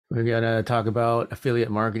We're gonna talk about affiliate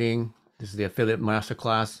marketing. This is the affiliate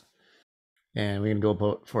masterclass, and we're gonna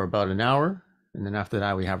go for about an hour, and then after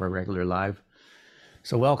that we have our regular live.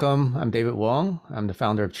 So welcome. I'm David Wong. I'm the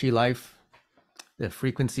founder of Chi Life, the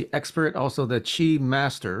frequency expert, also the Chi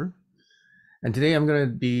master. And today I'm gonna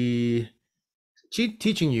be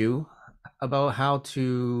teaching you about how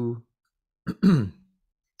to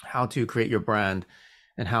how to create your brand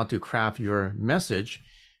and how to craft your message,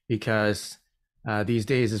 because these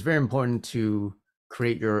days it's very important to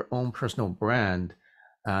create your own personal brand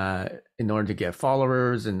in order to get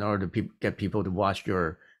followers, in order to get people to watch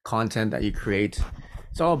your content that you create.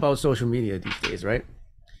 It's all about social media these days, right?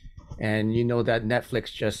 And you know that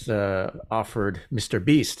Netflix just offered Mr.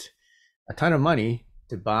 Beast a ton of money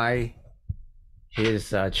to buy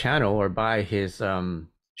his channel or buy his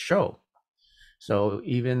show. So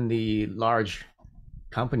even the large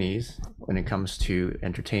companies, when it comes to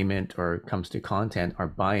entertainment or comes to content, are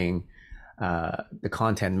buying the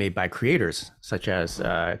content made by creators, such as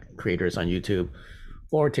creators on YouTube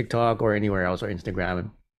or TikTok or anywhere else, or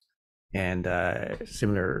Instagram and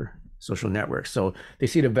similar social networks. So they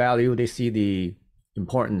see the value, they see the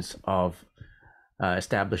importance of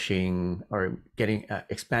establishing or getting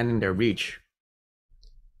expanding their reach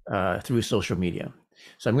through social media.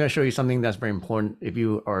 So I'm going to show you something that's very important if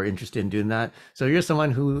you are interested in doing that. So you're someone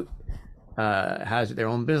who has their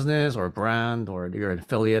own business or brand, or you're an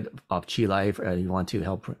affiliate of Chi Life, you want to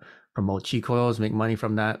help promote Chi coils, make money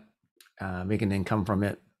from that, make an income from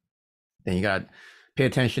it, then you got to pay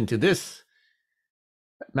attention to this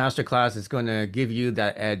masterclass. Is going to give you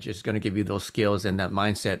that edge. It's going to give you those skills and that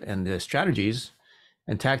mindset and the strategies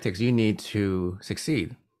and tactics you need to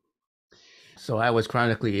succeed. So I was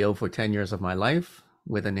chronically ill for 10 years of my life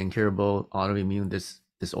with an incurable autoimmune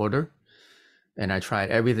disorder. And I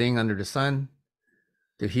tried everything under the sun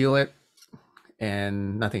to heal it,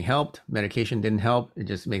 and nothing helped. Medication didn't help. It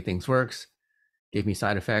just made things worse, gave me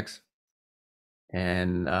side effects.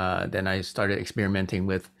 And then I started experimenting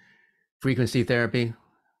with frequency therapy,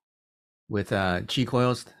 with Chi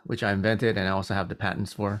coils, which I invented and I also have the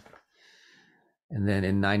patents for. And then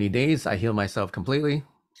in 90 days, I healed myself completely.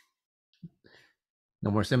 No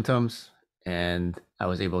more symptoms. And I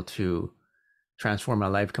was able to transform my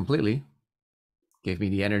life completely. Gave me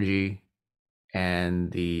the energy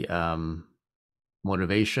and the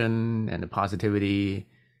motivation and the positivity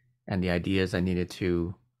and the ideas I needed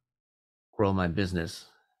to grow my business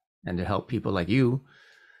and to help people like you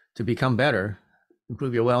to become better,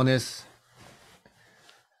 improve your wellness,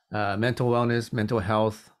 mental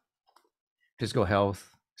health, physical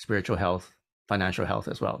health, spiritual health, financial health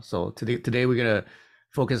as well. So today we're going to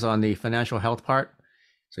focus on the financial health part.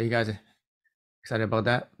 So you guys are excited about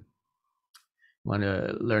that? Want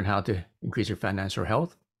to learn how to increase your financial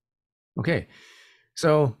health? Okay.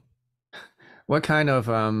 So what kind of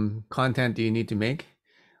content do you need to make?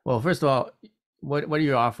 Well, first of all, what are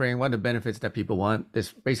you offering? What are the benefits that people want?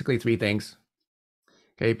 There's basically three things.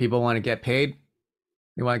 Okay. People want to get paid.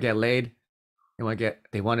 They want to get laid.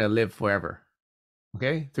 They want to live forever.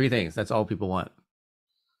 Okay. Three things. That's all people want.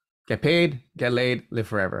 Get paid, get laid, live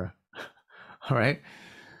forever. All right.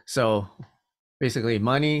 So basically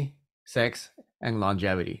money, sex, and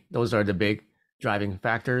longevity. Those are the big driving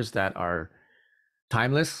factors that are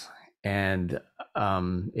timeless. And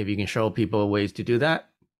if you can show people ways to do that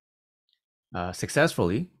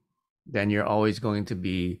successfully, then you're always going to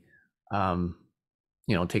be,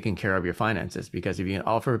 taking care of your finances. Because if you can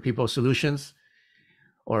offer people solutions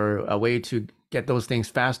or a way to get those things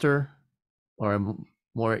faster or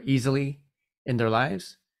more easily in their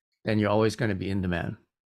lives, then you're always going to be in demand.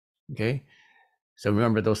 Okay. So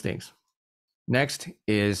remember those things. Next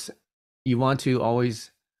is you want to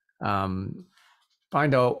always find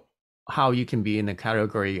out how you can be in the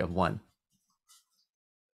category of one.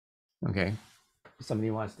 Okay.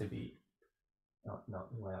 Somebody wants to be, no,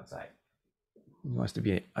 he went outside. He wants to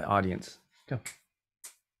be an audience. Go.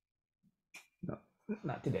 No,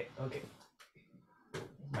 not today. Okay.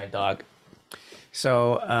 My dog.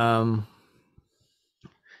 So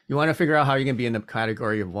you want to figure out how you can be in the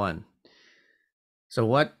category of one. So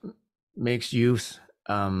what makes you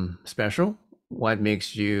special? What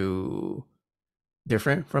makes you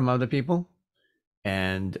different from other people?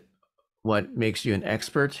 And what makes you an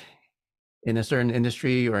expert in a certain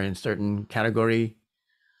industry or in a certain category?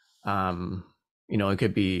 It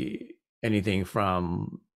could be anything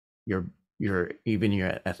from your even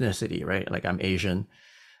your ethnicity, right? Like I'm Asian.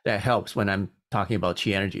 That helps when I'm talking about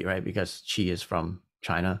Chi energy, right? Because Chi is from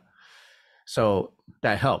China. So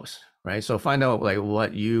that helps, right? So find out like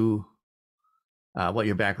what your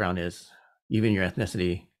background is, even your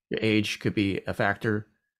ethnicity. Your age could be a factor.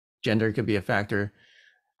 Gender could be a factor.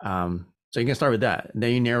 So you can start with that, and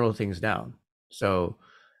then you narrow things down. So,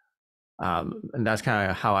 and that's kind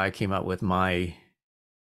of how I came up with my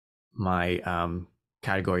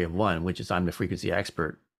category of 1, which is I'm the frequency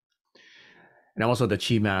expert, and I'm also the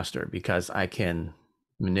chi master because I can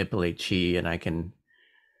manipulate chi and I can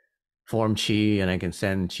form chi and I can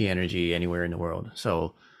send chi energy anywhere in the world.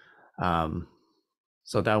 So,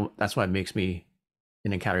 that's what makes me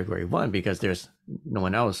in a category 1, because there's no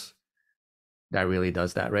one else that really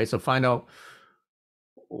does that, right? So find out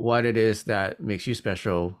what it is that makes you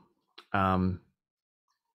special.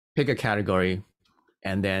 Pick a category,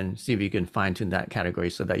 and then see if you can fine tune that category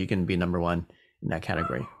so that you can be number 1 in that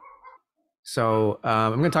category. So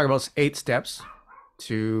I'm going to talk about 8 steps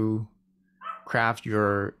to craft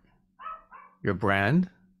your brand,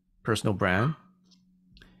 personal brand.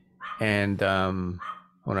 And hold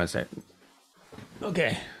on a second.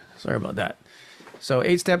 Okay, sorry about that. So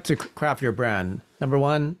 8 steps to craft your brand. Number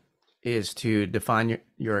 1 is to define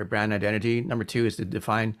your brand identity. Number 2 is to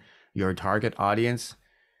define your target audience.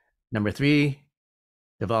 Number 3,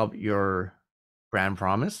 develop your brand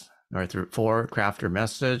promise. Number 4, craft your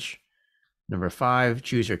message. Number 5,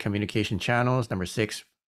 choose your communication channels. Number 6,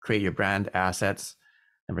 create your brand assets.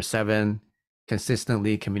 Number 7,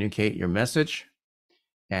 consistently communicate your message.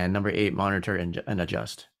 And number 8, monitor and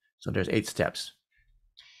adjust. So there's 8 steps.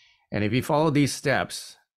 And if you follow these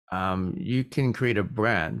steps, you can create a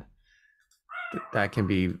brand that can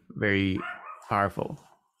be very powerful.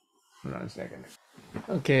 Hold on a second.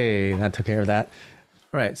 Okay, that took care of that.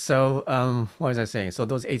 All right, so what was I saying? So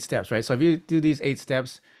those 8 steps, right? So if you do these 8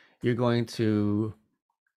 steps, you're going to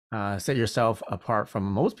set yourself apart from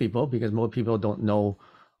most people, because most people don't know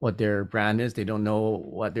what their brand is. They don't know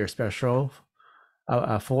what they're special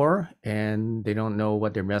for, and they don't know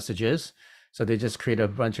what their message is. So they just create a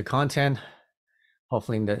bunch of content,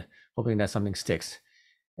 hoping that something sticks.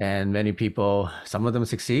 And many people, some of them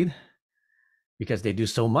succeed because they do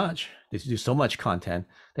so much content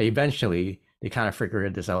that eventually they kind of figure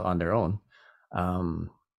this out on their own.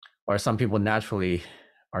 Or some people naturally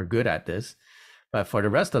are good at this, but for the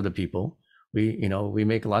rest of the people, we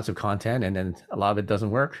make lots of content and then a lot of it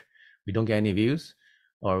doesn't work. We don't get any views,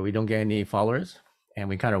 or we don't get any followers, and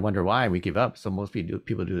we kind of wonder why, and we give up. So most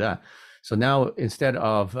people do that. So now, instead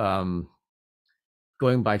of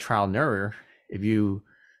going by trial and error, if you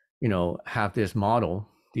have this model,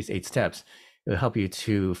 these 8 steps, it'll help you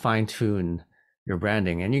to fine tune your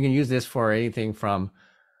branding. And you can use this for anything from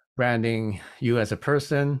branding you as a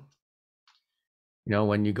person,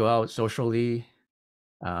 when you go out socially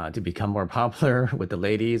to become more popular with the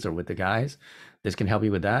ladies or with the guys. This can help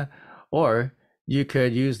you with that. Or you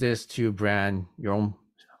could use this to brand your own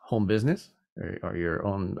home business or your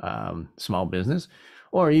own small business.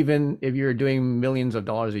 Or even if you're doing millions of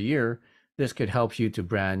dollars a year, this could help you to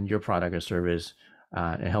brand your product or service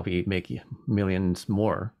and help you make millions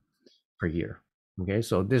more per year. Okay,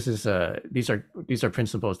 so these are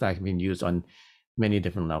principles that can be used on many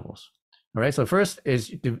different levels. All right, so first is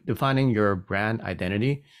defining your brand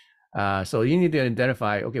identity. So you need to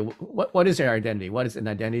identify, okay, what is your identity? What is an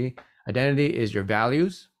identity? Identity is your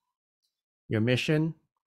values, your mission,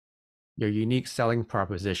 your unique selling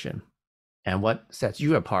proposition, and what sets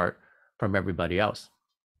you apart from everybody else.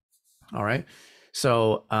 All right,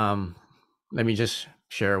 so let me just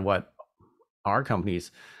share what our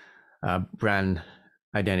company's brand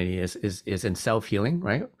identity is in self-healing,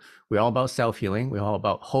 right? We're all about self-healing. We're all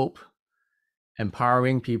about hope,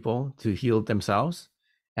 empowering people to heal themselves,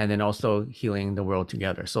 and then also healing the world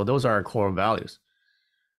together. So those are our core values.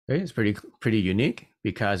 Okay? It's pretty unique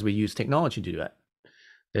because we use technology to do that.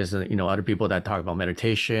 There's other people that talk about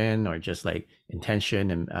meditation or just like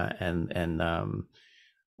intention and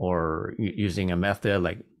or using a method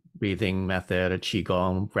like breathing method, a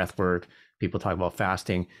qigong, breath work. People talk about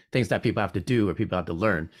fasting, things that people have to do or people have to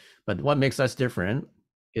learn. But what makes us different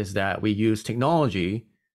is that we use technology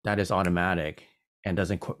that is automatic and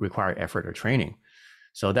doesn't require effort or training.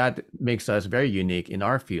 So that makes us very unique in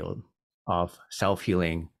our field of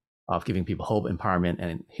self-healing, of giving people hope, empowerment,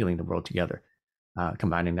 and healing the world together,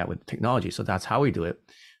 combining that with technology. So that's how we do it.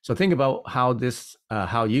 So think about how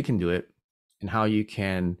you can do it and how you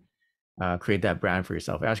can create that brand for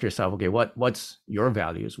yourself. Ask yourself, okay, what's your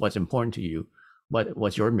values? What's important to you?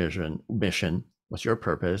 What's your mission? What's your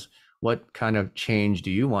purpose? What kind of change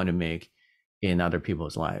do you want to make in other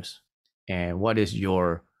people's lives? And what is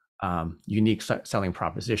your unique selling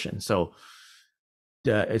proposition? So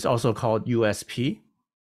it's also called USP,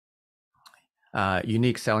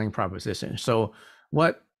 unique selling proposition. So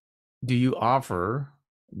what do you offer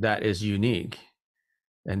that is unique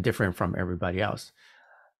and different from everybody else?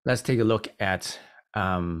 let's take a look at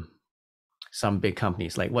some big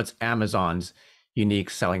companies. Like, what's Amazon's unique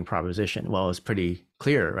selling proposition? Well, it's pretty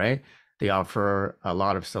clear, right? They offer a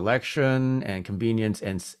lot of selection and convenience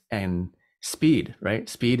and speed, right?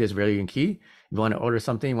 Speed is really key. If you want to order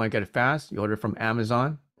something, you want to get it fast, you order from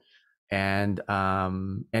Amazon. And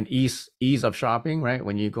ease of shopping, right?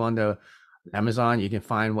 When you go on the Amazon, you can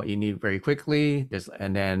find what you need very quickly. There's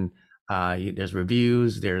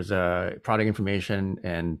reviews, there's product information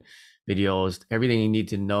and videos, everything you need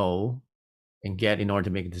to know and get in order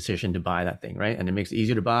to make a decision to buy that thing, right? And it makes it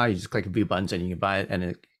easier to buy. You just click a few buttons and you can buy it, and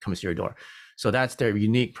it comes to your door. So that's their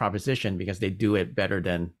unique proposition, because they do it better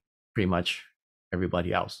than pretty much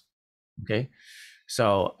everybody else. Okay,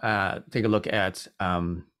 so take a look at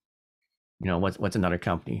what's another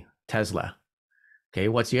company? Tesla. Okay,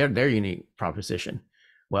 what's their unique proposition?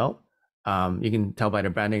 Well, you can tell by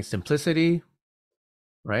their branding simplicity,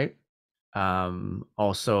 right?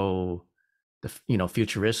 Also,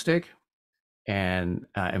 futuristic and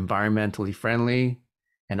environmentally friendly,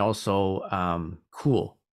 and also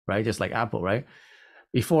cool, right? Just like Apple, right?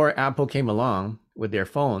 Before Apple came along with their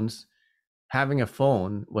phones, having a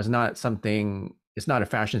phone was not something. It's not a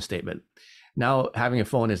fashion statement. Now having a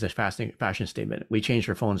phone is a fashion statement. We change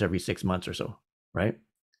our phones every 6 months or so, right?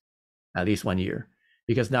 At least 1 year,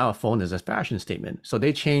 because now a phone is a fashion statement. So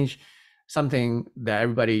they change something that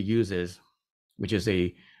everybody uses, which is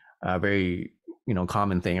a very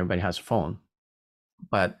common thing. Everybody has a phone,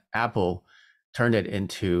 but Apple turned it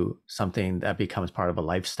into something that becomes part of a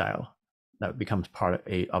lifestyle, that becomes part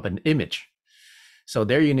of an image. So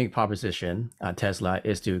their unique proposition, Tesla,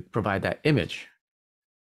 is to provide that image,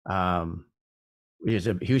 which is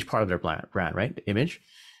a huge part of their brand, right? The image,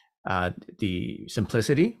 the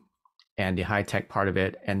simplicity, and the high tech part of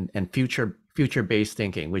it, and future based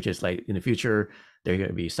thinking, which is like in the future there are going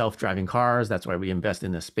to be self-driving cars. That's why we invest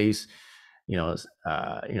in the space,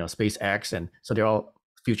 SpaceX, and so they're all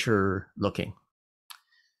future looking.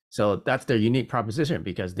 So that's their unique proposition,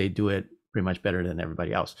 because they do it pretty much better than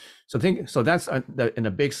everybody else. So that's in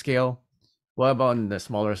a big scale. What about in the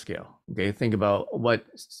smaller scale? Okay, think about what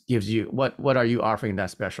gives you what are you offering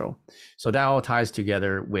that's special. So that all ties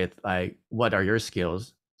together with like, what are your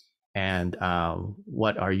skills, and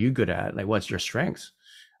what are you good at? Like, what's your strengths?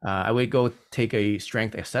 I would go take a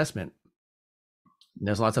strength assessment.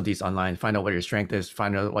 There's lots of these online. Find out what your strength is.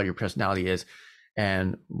 Find out what your personality is,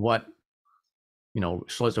 and what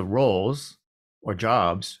sorts of roles or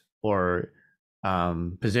jobs or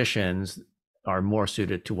positions are more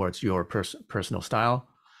suited towards your personal style,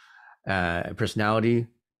 personality.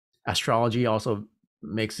 Astrology also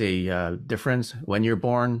makes a difference when you're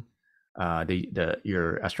born.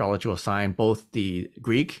 Your astrological sign, both the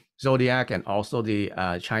Greek zodiac and also the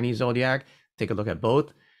Chinese zodiac. Take a look at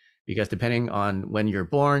both, because depending on when you're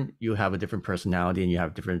born, you have a different personality and you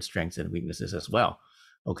have different strengths and weaknesses as well.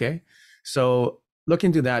 Okay, so look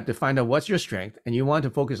into that to find out what's your strength, and you want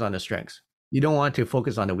to focus on the strengths. You don't want to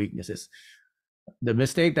focus on the weaknesses. The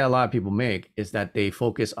mistake that a lot of people make is that they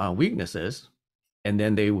focus on weaknesses, and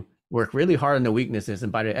then they work really hard on the weaknesses,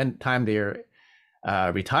 and by the end time they're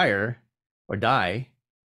retire or die,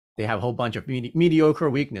 they have a whole bunch of mediocre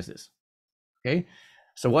weaknesses. Okay,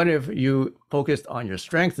 so what if you focused on your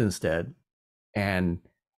strengths instead and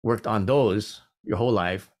worked on those your whole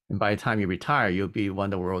life, and by the time you retire, you'll be one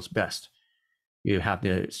of the world's best. You have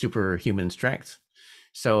the superhuman strength.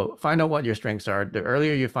 So find out what your strengths are. The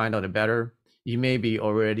earlier you find out, the better. You may be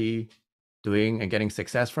already doing and getting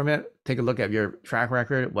success from it. Take a look at your track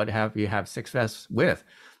record. What have you had success with?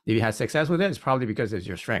 If you had success with it, it's probably because it's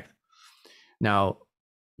your strength. Now,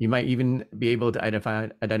 you might even be able to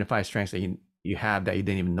identify strengths that you have that you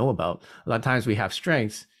didn't even know about. A lot of times we have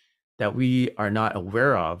strengths that we are not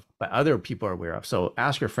aware of, but other people are aware of. So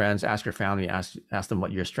ask your friends, ask your family, ask them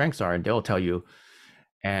what your strengths are, and they'll tell you,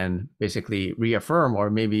 and basically reaffirm or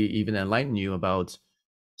maybe even enlighten you about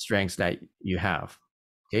strengths that you have.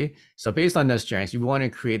 Okay, so based on those strengths, you want to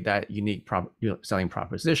create that unique selling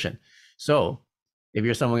proposition. So if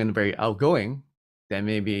you're someone very outgoing, then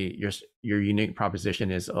maybe your unique proposition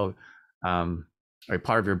is or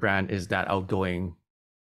part of your brand is that outgoing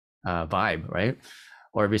vibe, right?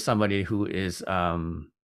 Or if you're somebody who is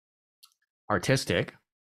artistic,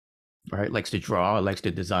 right, likes to draw, likes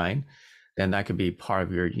to design, then that could be part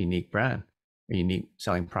of your unique brand, a unique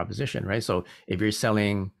selling proposition, right? So if you're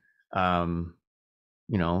selling, you're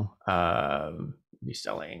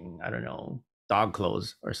selling, I don't know, dog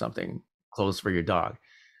clothes or something, clothes for your dog,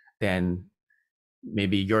 then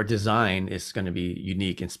maybe your design is going to be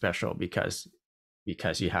unique and special because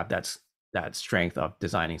you have that strength of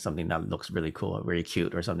designing something that looks really cool or very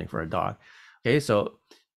cute or something for a dog. Okay, so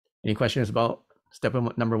Any questions about step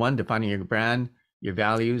number one, defining your brand, your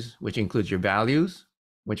values, which includes your values,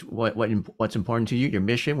 what's important to you, your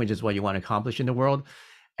mission, which is what you want to accomplish in the world,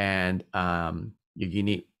 and your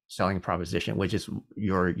unique selling proposition, which is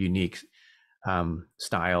your unique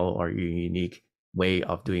style or your unique way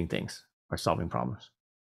of doing things or solving problems.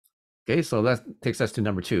 Okay, so that takes us to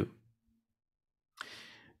number two.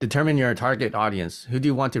 Determine your target audience. Who do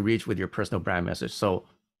you want to reach with your personal brand message? So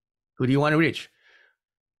who do you want to reach?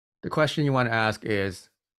 The question you want to ask is,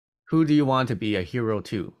 who do you want to be a hero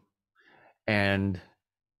to? And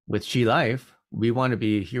with Chi Life, we want to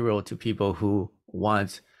be a hero to people who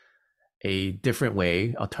want a different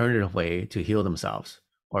way, alternative way to heal themselves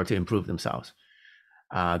or to improve themselves.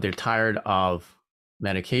 They're tired of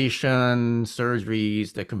medication,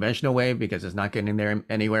 surgeries, the conventional way, because it's not getting there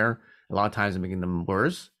anywhere. A lot of times it's making them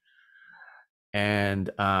worse.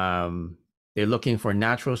 And they're looking for a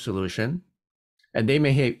natural solution. And they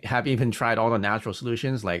may have even tried all the natural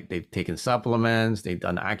solutions, like they've taken supplements, they've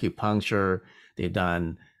done acupuncture, they've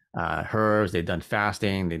done herbs, they've done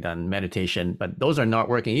fasting, they've done meditation, but those are not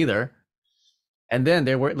working either. And then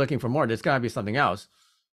they're looking for more. There's got to be something else.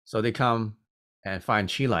 So they come and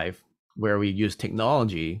find Chi Life, where we use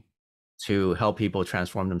technology to help people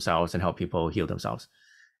transform themselves and help people heal themselves.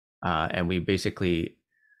 And we basically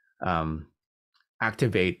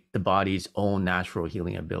activate the body's own natural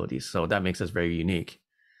healing abilities. So that makes us very unique.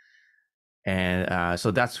 And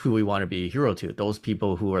so that's who we want to be a hero to, those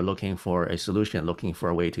people who are looking for a solution, looking for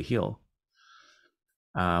a way to heal.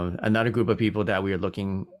 Another group of people that we are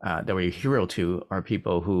looking, that we're a hero to, are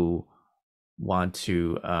people who want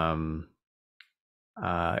to,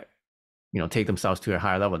 take themselves to a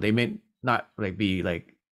higher level. They may not be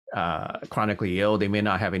chronically ill. They may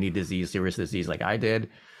not have any serious disease like I did,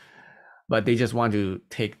 but they just want to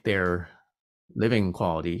take their living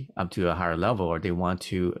quality up to a higher level, or they want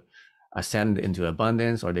to ascend into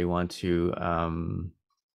abundance, or they want to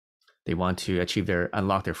achieve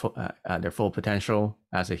unlock their full potential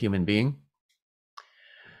as a human being,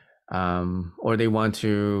 or they want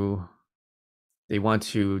to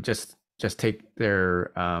just take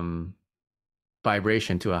their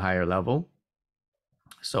vibration to a higher level.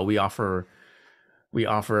 So we offer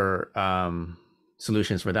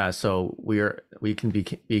solutions for that. So we are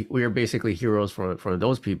basically heroes for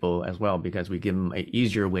those people as well, because we give them an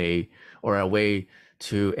easier way, or a way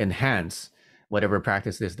to enhance whatever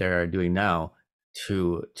practices they're doing now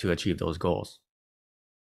to achieve those goals.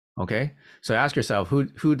 Okay, so ask yourself,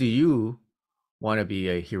 who do you want to be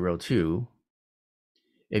a hero to?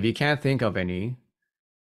 If you can't think of any,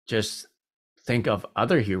 just think of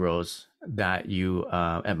other heroes that you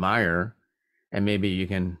admire, and maybe you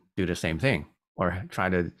can do the same thing, or try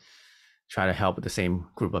to help the same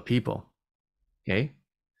group of people. Okay.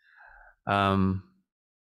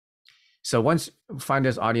 So once you find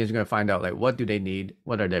this audience, you're going to find out what do they need,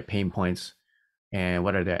 what are their pain points, and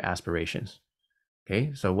what are their aspirations.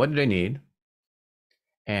 Okay. So what do they need?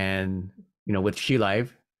 And with Chi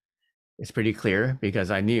Life, it's pretty clear,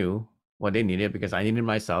 because I knew what they needed, because I needed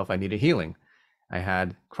myself. I needed healing. I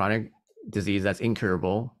had chronic disease that's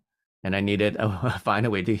incurable, and I needed to find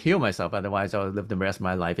a way to heal myself. Otherwise, I would live the rest of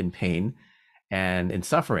my life in pain and in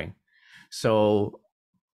suffering. So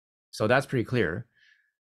that's pretty clear.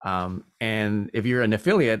 And if you're an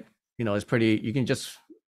affiliate, it's pretty, you can just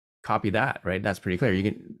copy that, right? That's pretty clear. You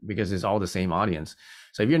can, because it's all the same audience.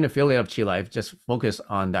 So if you're an affiliate of Chi Life, just focus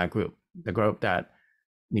on that group, the group that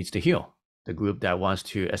needs to heal, the group that wants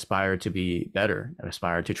to aspire to be better,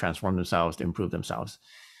 aspire to transform themselves, to improve themselves,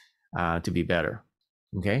 to be better.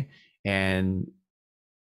 Okay. And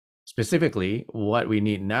specifically, what we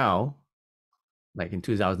need now, like in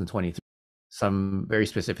 2023, some very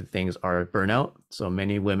specific things are burnout. So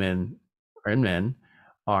many women and men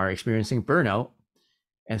are experiencing burnout,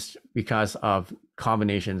 and because of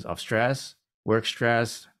combinations of stress, work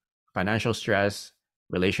stress, financial stress,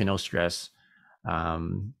 relational stress,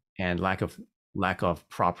 and lack of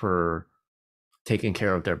proper taking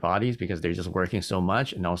care of their bodies, because they're just working so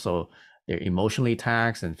much, and also they're emotionally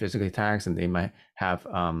taxed and physically taxed, and they might have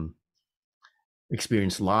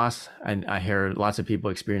experienced loss. And I hear lots of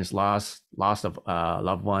people experience loss of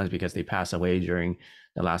loved ones because they pass away during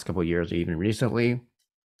the last couple of years, or even recently.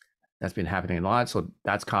 That's been happening a lot. So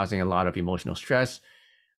that's causing a lot of emotional stress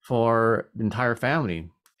for the entire family.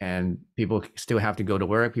 And people still have to go to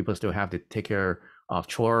work. People still have to take care of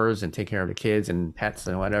chores and take care of the kids and pets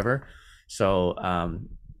and whatever. So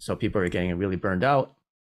people are getting really burned out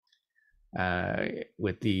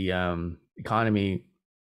with the economy,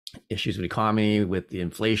 with the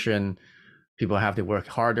inflation. People have to work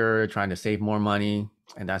harder, trying to save more money.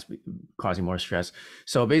 and that's causing more stress.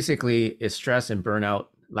 So basically, it's stress and burnout,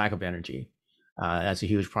 lack of energy. That's a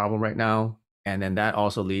huge problem right now, and then that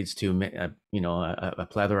also leads to a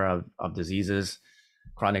plethora of diseases,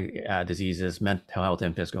 chronic diseases, mental health,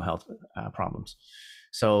 and physical health problems.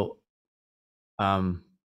 So,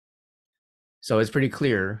 so it's pretty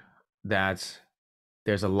clear that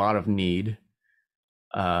there's a lot of need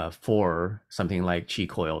for something like chi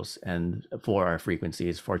coils and for our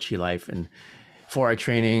frequencies, for chi life, and for our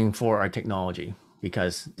training, for our technology,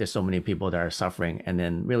 because there's so many people that are suffering, and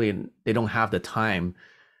then really they don't have the time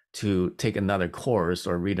to take another course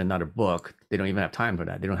or read another book. They don't even have time for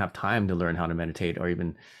that. They don't have time to learn how to meditate or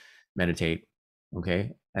even meditate.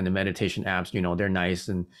 Okay. And the meditation apps, they're nice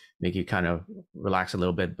and make you kind of relax a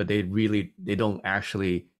little bit, but they don't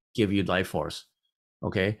actually give you life force.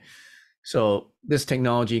 Okay. So this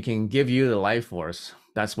technology can give you the life force.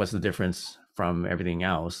 That's what's the difference from everything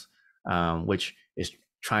else, which is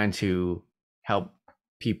trying to help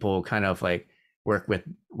people kind of like work with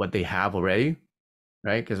what they have already,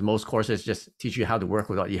 right? Because most courses just teach you how to work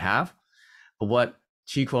with what you have. But what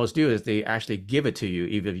Chi Coils do is they actually give it to you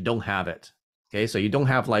even if you don't have it. Okay, so you don't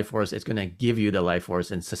have life force, it's going to give you the life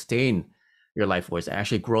force and sustain your life force,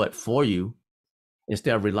 actually grow it for you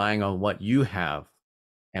instead of relying on what you have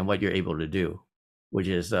and what you're able to do, which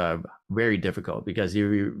is very difficult because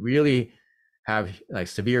you really have like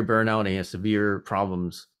severe burnout and you have severe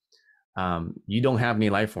problems. You don't have any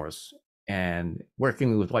life force, and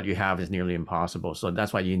working with what you have is nearly impossible. So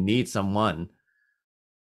that's why you need someone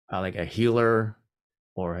like a healer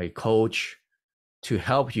or a coach to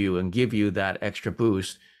help you and give you that extra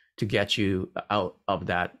boost to get you out of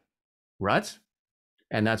that rut.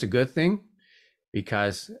 And that's a good thing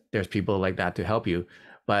because there's people like that to help you.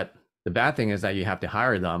 But the bad thing is that you have to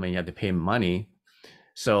hire them and you have to pay them money.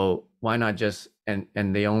 So why not just, and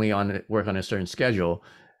they only work on a certain schedule.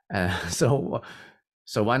 So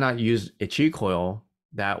why not use a chi coil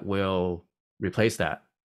that will replace that?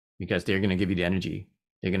 Because they're going to give you the energy.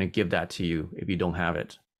 They're going to give that to you if you don't have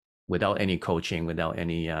it, without any coaching, without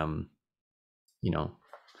any,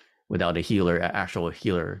 without a healer, an actual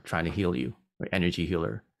healer trying to heal you, or energy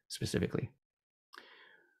healer specifically.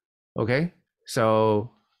 Okay,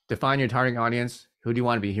 so define your target audience. Who do you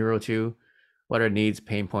want to be a hero to? What are needs,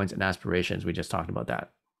 pain points, and aspirations? We just talked about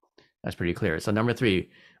that. That's pretty clear. So number 3,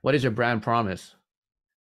 what is your brand promise?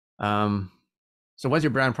 So what's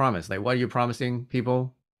your brand promise? Like, what are you promising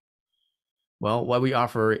people? Well, what we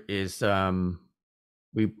offer is our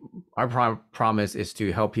promise is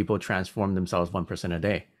to help people transform themselves 1% a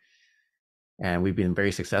day. And we've been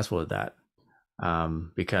very successful at that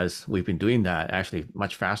because we've been doing that actually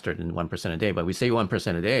much faster than 1% a day. But we say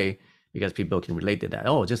 1% a day because people can relate to that.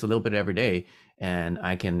 Oh, just a little bit every day, and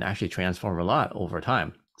I can actually transform a lot over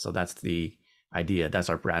time. So that's the idea. That's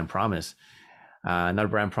our brand promise. Another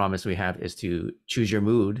brand promise we have is to choose your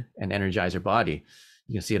mood and energize your body.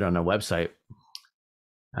 You can see it on our website.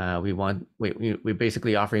 We're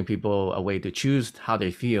basically offering people a way to choose how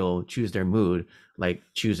they feel, choose their mood, like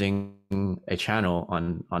choosing a channel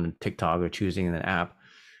on TikTok or choosing an app,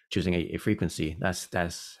 choosing a frequency.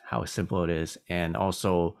 That's how simple it is. And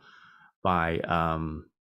also by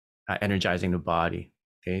energizing the body.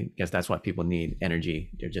 Okay, because that's what people need,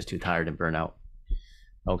 energy. They're just too tired and burn out.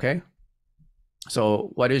 Okay,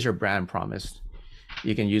 so what is your brand promise?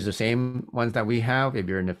 You can use the same ones that we have if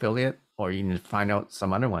you're an affiliate, or you can find out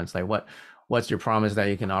some other ones. Like what's your promise that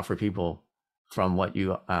you can offer people from what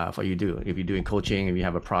you do? If you're doing coaching, if you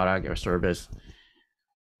have a product or service,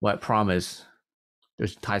 what promise?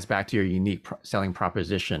 This ties back to your unique selling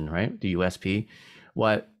proposition, right? The USP.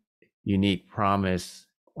 What unique promise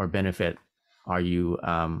or benefit are you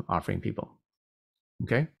offering people?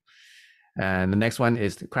 Okay. And the next one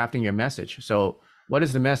is crafting your message. So what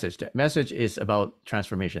is the message? The message is about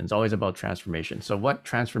transformation. It's always about transformation. So what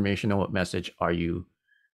transformational message are you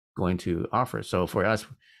going to offer? So for us,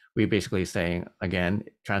 we're basically saying, again,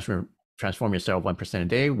 transform yourself 1% a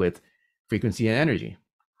day with frequency and energy.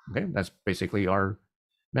 Okay, that's basically our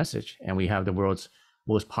message. And we have the world's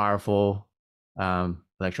most powerful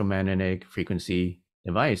electromagnetic frequency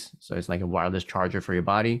device. So it's like a wireless charger for your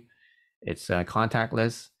body. It's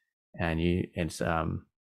contactless, and it's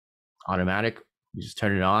automatic. You just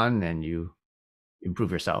turn it on and you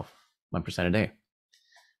improve yourself 1% a day.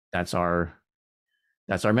 That's our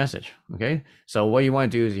message. Okay. So what you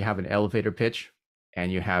want to do is you have an elevator pitch,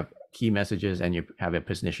 and you have key messages, and you have a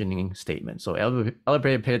positioning statement. So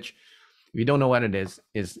elevator pitch, if you don't know what it is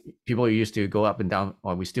people used to go up and down,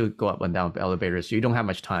 or we still go up and down elevators. So you don't have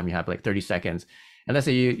much time. You have like 30 seconds. And let's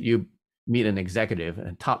say you meet an executive,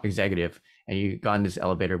 a top executive, and you got in this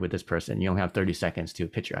elevator with this person. You only have 30 seconds to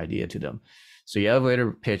pitch your idea to them. So your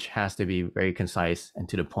elevator pitch has to be very concise and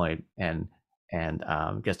to the point, and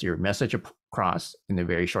get your message across in a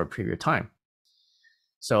very short period of time.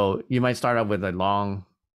 So you might start out with a long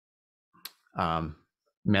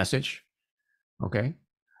message, okay,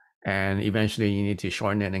 and eventually you need to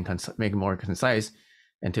shorten it and make it more concise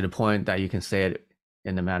and to the point that you can say it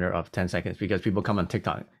in a matter of 10 seconds, because people come on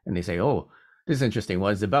TikTok and they say, oh, this is interesting,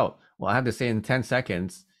 what is it about? Well, I have to say in 10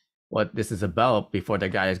 seconds what this is about before the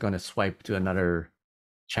guy is going to swipe to another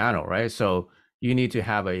channel, right? So you need to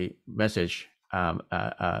have a message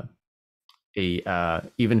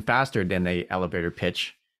even faster than a elevator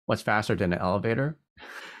pitch. What's faster than an elevator?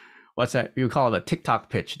 What's that? You call it a TikTok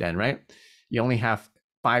pitch then, right? You only have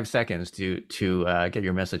 5 seconds to get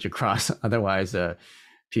your message across. Otherwise,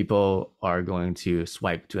 people are going to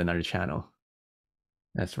swipe to another channel.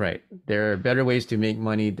 That's right. There are better ways to make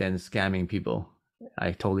money than scamming people.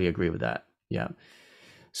 I totally agree with that. Yeah.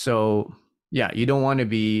 So yeah, you don't want to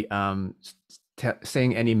be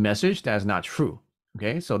saying any message that's not true.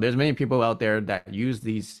 Okay. So there's many people out there that use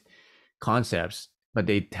these concepts, but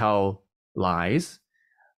they tell lies,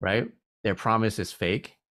 right? Their promise is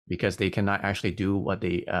fake because they cannot actually do what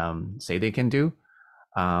they say they can do.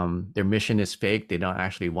 Their mission is fake. They don't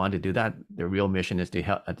actually want to do that. Their real mission is to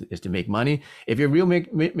help, is to make money. If your real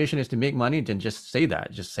mission is to make money, then just say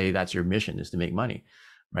that. Just say that's your mission, is to make money,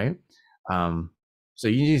 right? So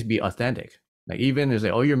you need to be authentic. Like even if they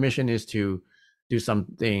say, oh, your mission is to do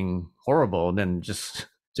something horrible, then just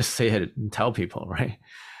say it and tell people, right?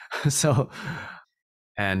 So,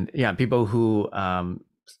 and yeah, people who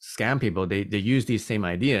scam people, they use these same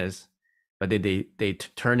ideas, but they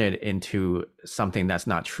turn it into something that's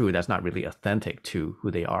not true, that's not really authentic to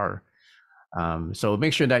who they are. So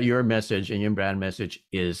make sure that your message and your brand message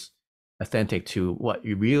is authentic to what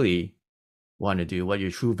you really want to do, what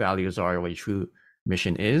your true values are, what your true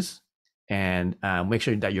mission is, and make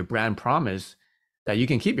sure that your brand promise, that you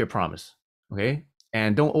can keep your promise, okay?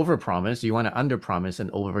 And don't overpromise. You want to underpromise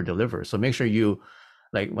and overdeliver. So make sure you,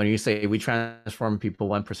 like when you say we transform people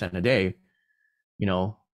 1% a day, you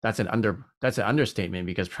know, that's an understatement,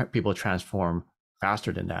 because people transform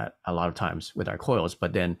faster than that a lot of times with our coils.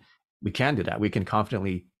 But then we can do that. We can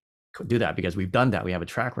confidently do that because we've done that. We have a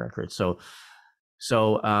track record. So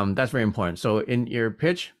that's very important. So in your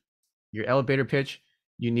pitch, your elevator pitch,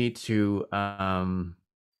 you need to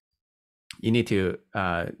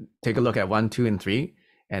take a look at 1, 2, and 3,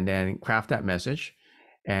 and then craft that message.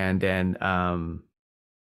 And then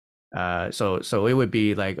so it would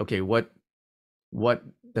be like, okay, what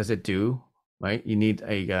does it do, right? You need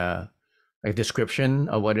a description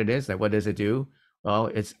of what it is. Like, what does it do? Well,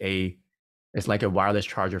 it's like a wireless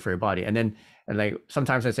charger for your body. And like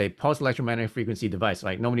sometimes I say pulse electromagnetic frequency device.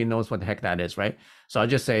 Like nobody knows what the heck that is, right? So I'll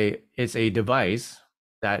just say it's a device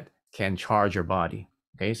that can charge your body.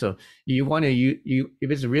 Okay, so you want to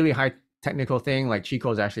if it's a really high technical thing, like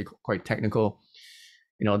Chico is actually quite technical.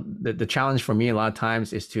 You know, the challenge for me a lot of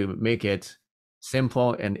times is to make it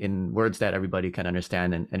simple and in words that everybody can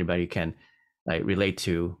understand and anybody can like relate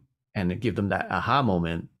to, and give them that aha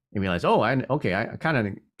moment and realize, oh, I kind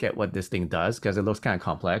of get what this thing does, because it looks kind of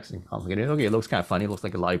complex and complicated. Okay, it looks kind of funny. It looks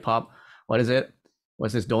like a lollipop. What is it?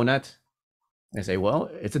 What's this donut? I say, well,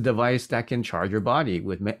 it's a device that can charge your body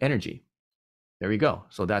with energy. There we go.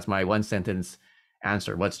 So that's my one sentence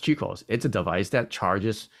answer. What's Chico's? It's a device that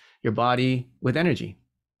charges your body with energy.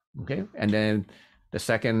 Okay. And then the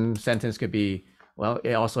second sentence could be, well,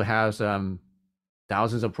 it also has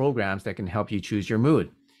thousands of programs that can help you choose your mood.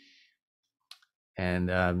 And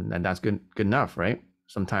that's good enough, right?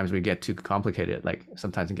 Sometimes we get too complicated. Like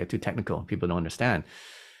sometimes we get too technical. People don't understand.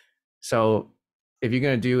 So if you're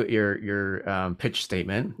going to do your pitch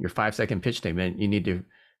statement, your 5-second pitch statement, you need to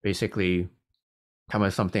basically come up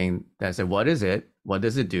with something that says, what is it? What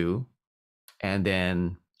does it do? And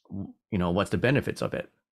then, you know, what's the benefits of it?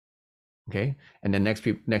 Okay. And then next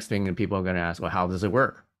thing that people are going to ask, well, how does it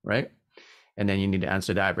work? Right. And then you need to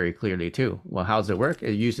answer that very clearly too. Well, how does it work?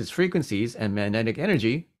 It uses frequencies and magnetic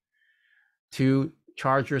energy to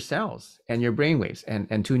charge your cells and your brain waves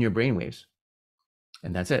and tune your brain waves.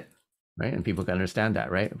 And that's it. Right. And people can understand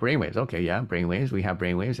that, right? Brain waves. Okay. Yeah. Brain waves. We have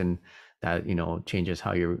brain waves, and that, you know, changes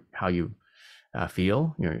how you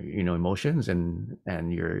feel, your, you know, emotions and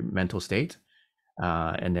your mental state.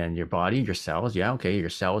 And then your body, your cells. Yeah. Okay. Your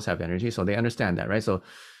cells have energy. So they understand that, right?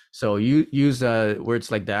 So you use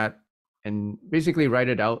words like that and basically write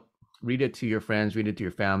it out, read it to your friends, read it to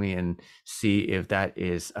your family, and see if that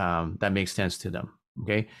is, that makes sense to them.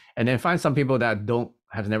 Okay. And then find some people that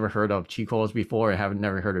have never heard of Chico's before, or have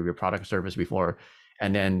never heard of your product or service before.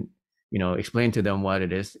 And then explain to them what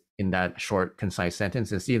it is in that short, concise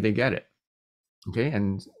sentence and see if they get it. Okay.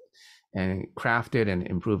 And craft it and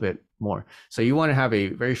improve it more. So you want to have a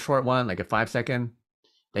very short one, like a 5-second,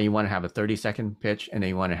 then you want to have a 30-second pitch, and then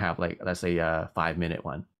you want to have, like, let's say a 5-minute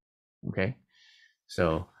one. Okay.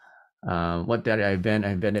 So what did I invent? I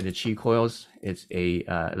invented the chi coils. It's a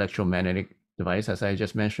electromagnetic device, as I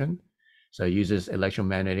just mentioned. So it uses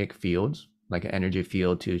electromagnetic fields, like an energy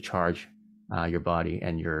field, to charge your body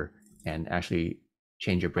and actually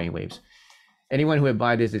change your brain waves. Anyone who would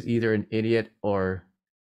buy this is either an idiot or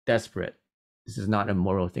desperate. This is not a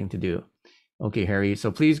moral thing to do. Okay, Harry.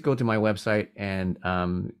 So please go to my website and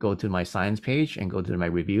go to my science page and go to my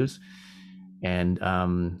reviews, and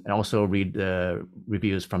also read the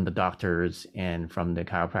reviews from the doctors and from the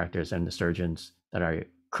chiropractors and the surgeons that are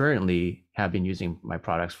currently have been using my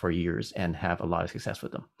products for years and have a lot of success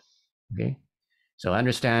with them. Okay. So I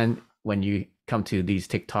understand when you come to these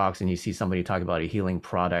TikToks and you see somebody talk about a healing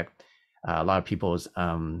product, a lot of people's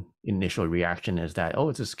initial reaction is that, oh,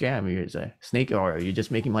 it's a scam, it's a snake oil, you're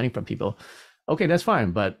just making money from people. Okay, that's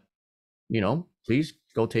fine. But, please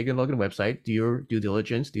go take a look at the website, do your due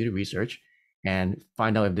diligence, do the research, and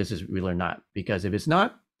find out if this is real or not. Because if it's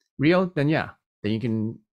not real, then you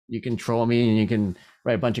can troll me and you can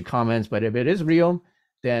write a bunch of comments. But if it is real,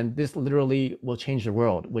 then this literally will change the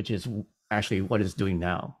world, which is actually what it's doing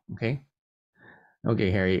now. Okay,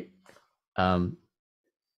 Harry.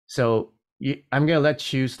 So I'm going to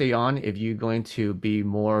let you stay on if you're going to be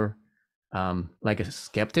more like a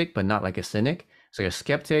skeptic, but not like a cynic. So you're a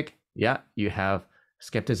skeptic, yeah, you have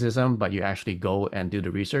skepticism, but you actually go and do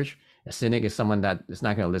the research. A cynic is someone that is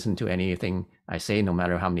not going to listen to anything I say, no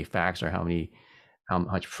matter how many facts or how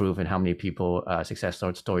much proof and how many people success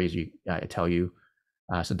stories I tell you.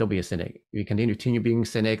 So don't be a cynic. If you continue being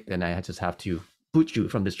cynic, then I just have to boot you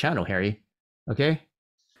from this channel, Harry. Okay.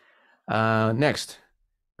 Next,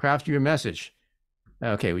 craft your message.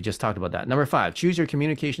 Okay, we just talked about that. Number 5, choose your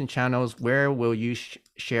communication channels. Where will you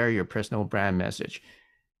share your personal brand message?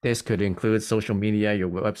 This could include social media, your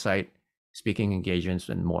website, speaking engagements,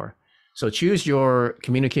 and more. So choose your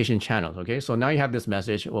communication channels. Okay, so now you have this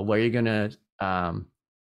message. Well, where are you going to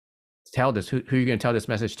tell this? Who are you going to tell this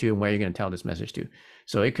message to, and where are you going to tell this message to?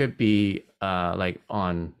 So it could be like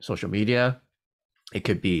on social media. It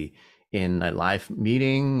could be in a live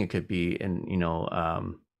meeting. It could be in,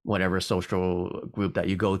 whatever social group that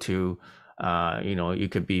you go to. You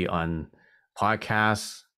could be on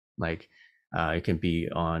podcasts, like it can be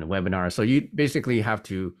on webinars. So you basically have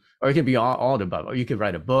to, or it can be all the above. Or you could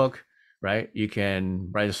write a book, right? You can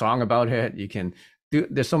write a song about it. You can do,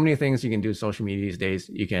 there's so many things you can do social media these days.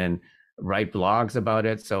 You can write blogs about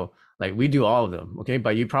it. So like we do all of them, okay?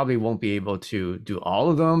 But you probably won't be able to do all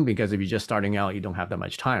of them because if you're just starting out, you don't have that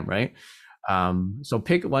much time, right? So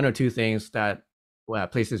pick 1 or 2 things that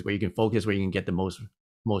places where you can focus, where you can get the most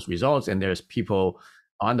results, and there's people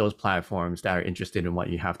on those platforms that are interested in what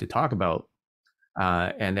you have to talk about,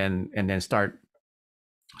 and then start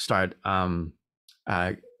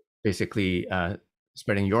basically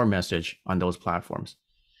spreading your message on those platforms.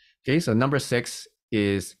 Okay, so number 6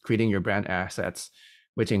 is creating your brand assets,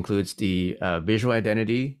 which includes the visual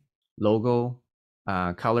identity, logo,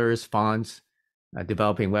 colors, fonts,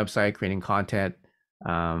 developing website, creating content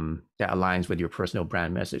that aligns with your personal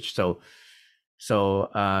brand message. So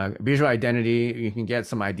visual identity, you can get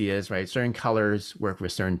some ideas, right? Certain colors work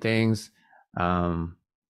with certain things. It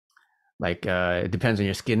depends on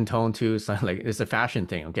your skin tone too. So like it's a fashion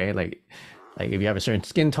thing, okay? Like if you have a certain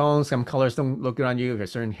skin tone, some colors don't look good on you. If you have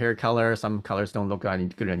a certain hair color, some colors don't look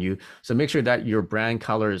good on you. So make sure that your brand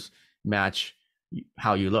colors match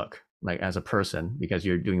how you look, like as a person, because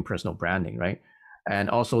you're doing personal branding, right? And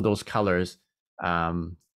also those colors are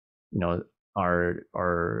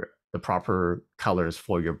the proper colors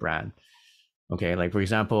for your brand. Okay, like for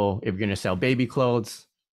example, if you're going to sell baby clothes,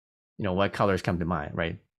 what colors come to mind,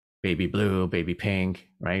 right? Baby blue, baby pink,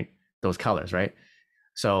 right? Those colors, right?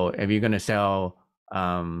 So if you're going to sell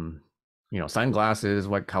sunglasses,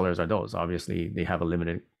 what colors are those? Obviously they have a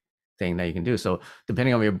limited thing that you can do. So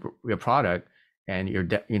depending on your product, and you're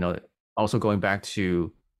also going back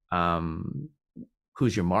to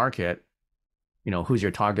who's your market, who's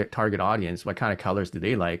your target audience, what kind of colors do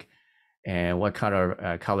they like, and what kind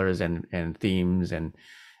of colors and themes and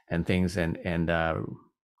things and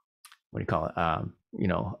what do you call it,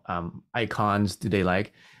 icons do they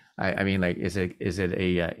like? I mean, like, is it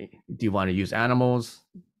a do you want to use animals?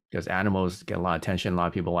 Because animals get a lot of attention. A lot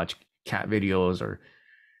of people watch cat videos or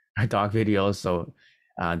dog videos. So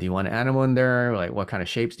Do you want an animal in there? Like, what kind of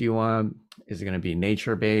shapes do you want? Is it going to be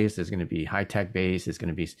nature based? Is it going to be high tech based? Is it going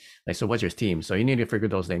to be like, so what's your theme? So you need to figure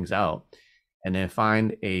those things out, and then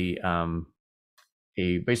find a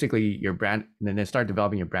basically your brand, and then start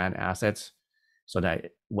developing your brand assets so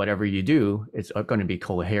that whatever you do, it's going to be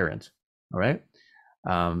coherent. All right.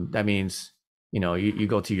 That means, you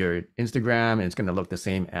go to your Instagram and it's going to look the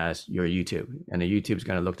same as your YouTube, and the YouTube is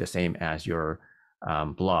going to look the same as your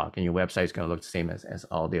blog, and your website is going to look the same as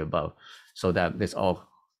all the above, so that it's all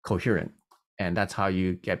coherent. And that's how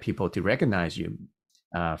you get people to recognize you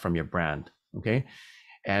from your brand. Okay.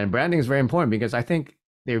 And branding is very important because I think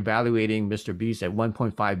they're evaluating Mr. Beast at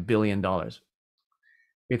 $1.5 billion.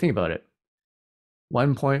 You think about it,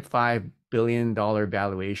 $1.5 billion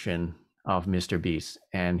valuation of Mr. Beast,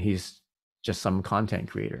 and he's just some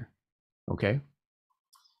content creator. Okay.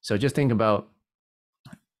 So just think about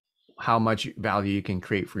how much value you can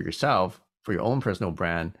create for yourself, for your own personal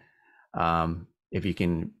brand, if you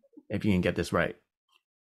can get this right.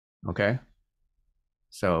 Okay.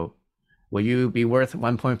 So will you be worth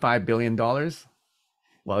 $1.5 billion?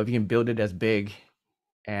 Well, if you can build it as big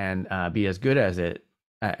and be as good as it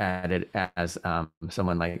at it as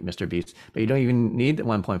someone like Mr. Beast, but you don't even need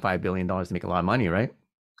 $1.5 billion to make a lot of money, right?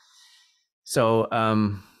 So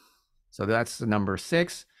so that's number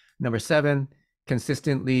 6. Number 7,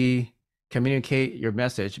 consistently communicate your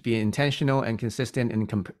message. Be intentional and consistent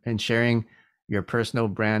in sharing your personal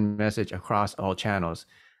brand message across all channels.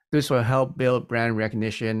 This will help build brand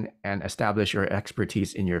recognition and establish your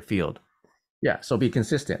expertise in your field. Yeah, so be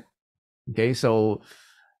consistent. Okay, so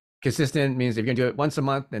consistent means if you're gonna do it once a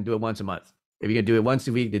month, then do it once a month. If you're gonna do it once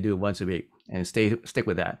a week, then do it once a week, and stick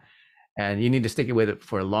with that. And you need to stick with it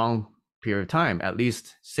for a long period of time, at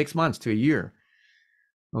least 6 months to a year.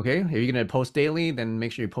 Okay, if you're gonna post daily, then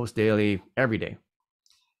make sure you post daily every day,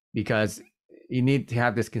 because you need to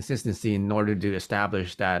have this consistency in order to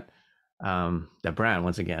establish that the brand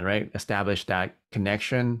once again, right? Establish that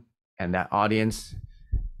connection and that audience,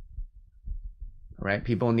 right?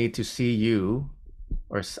 People need to see you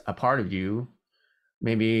or a part of you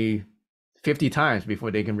maybe 50 times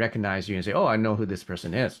before they can recognize you and say, oh, I know who this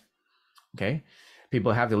person is. Okay.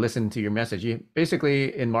 People have to listen to your message.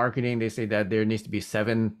 Basically, in marketing, they say that there needs to be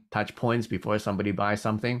 7 touch points before somebody buys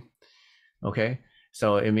something. Okay.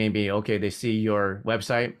 So it may be, okay, they see your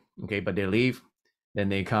website, okay, but they leave. Then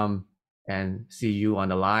they come and see you on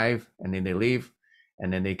the live, and then they leave.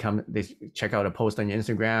 And then they check out a post on your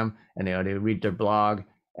Instagram, and they read their blog,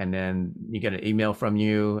 and then you get an email from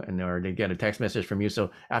you, or they get a text message from you. So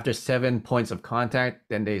after 7 points of contact,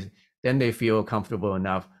 then they feel comfortable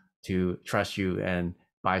enough to trust you and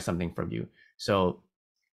buy something from you. So,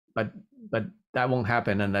 but that won't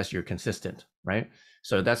happen unless you're consistent, right?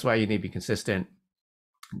 So that's why you need to be consistent,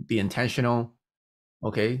 be intentional.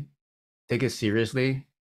 Okay, take it seriously.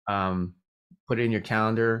 Put it in your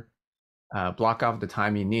calendar. Block off the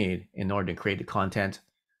time you need in order to create the content.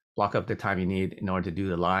 Block up the time you need in order to do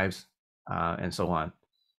the lives, and so on.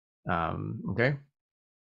 Okay.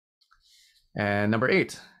 And number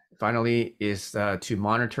 8, finally, is to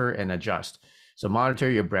monitor and adjust. So monitor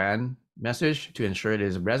your brand message to ensure it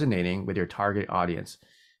is resonating with your target audience.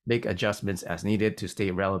 Make adjustments as needed to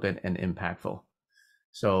stay relevant and impactful.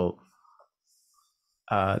 So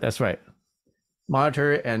that's right.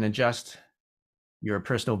 Monitor and adjust your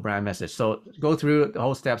personal brand message. So go through the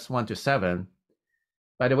whole steps 1 to 7.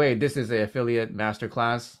 By the way, this is the affiliate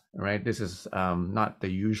masterclass, right? This is not the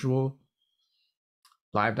usual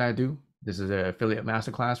live that I do. This is an affiliate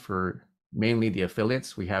masterclass for mainly the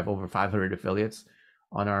affiliates. We have over 500 affiliates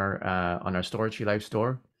on our store, Chi Life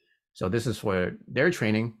store. So this is for their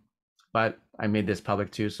training, but I made this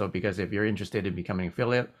public too. So because if you're interested in becoming an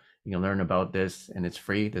affiliate, you can learn about this, and it's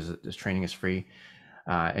free. This training is free,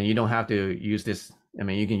 and you don't have to use this. I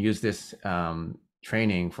mean, you can use this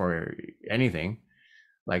training for anything.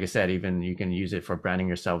 Like I said, even you can use it for branding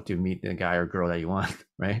yourself to meet the guy or girl that you want,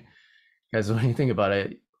 right? Because when you think about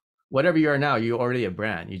it, whatever you are now, you're already a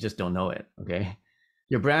brand. You just don't know it, okay?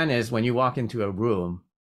 Your brand is when you walk into a room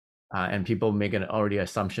and people make an already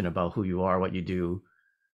assumption about who you are, what you do,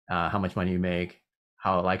 how much money you make,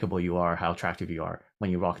 how likable you are, how attractive you are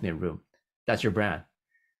when you walk in a room. That's your brand.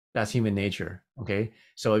 That's human nature, okay?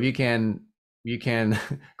 So if you can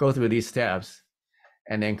go through these steps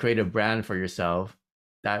and then create a brand for yourself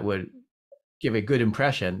that would give a good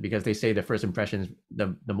impression, because they say the first impression is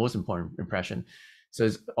the most important impression. So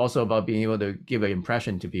it's also about being able to give an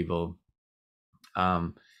impression to people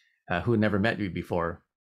who never met you before,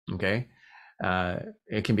 okay?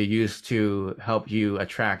 It can be used to help you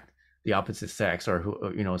attract the opposite sex, or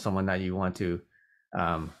who, someone that you want to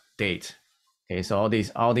date. Okay, so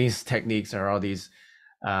all these techniques or all these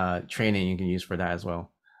training you can use for that as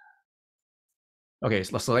well. Okay,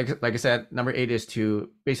 so like I said, number 8 is to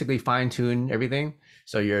basically fine tune everything.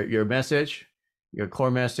 So your message, your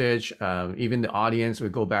core message, even the audience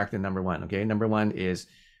would go back to number 1. Okay, number 1 is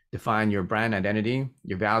define your brand identity,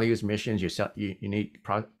 your values, missions, your unique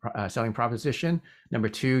selling proposition. Number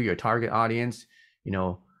 2, your target audience. You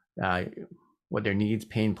know what their needs,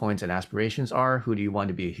 pain points, and aspirations are. Who do you want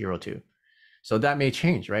to be a hero to? So that may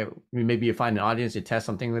change, right? Maybe you find an audience, you test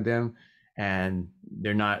something with them, and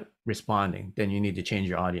they're not responding. Then you need to change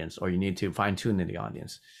your audience, or you need to fine tune the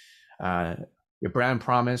audience. Your brand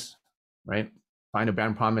promise, right? Find a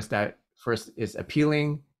brand promise that first is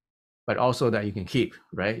appealing, but also that you can keep,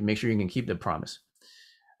 right? Make sure you can keep the promise.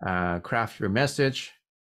 Craft your message.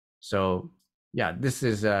 So yeah, this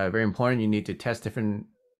is very important. You need to test different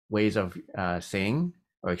ways of saying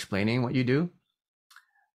or explaining what you do.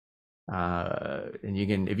 And you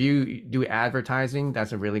can, if you do advertising,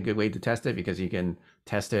 that's a really good way to test it, because you can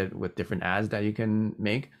test it with different ads that you can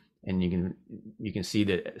make, and you can see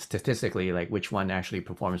that statistically, like which one actually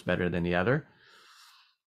performs better than the other.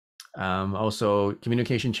 Also,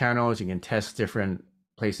 communication channels, you can test different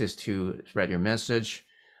places to spread your message.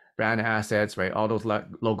 Brand assets, right? All those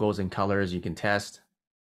logos and colors you can test.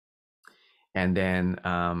 And then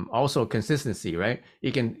also consistency, right?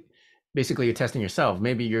 You can basically, you're testing yourself.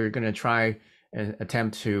 Maybe you're going to try and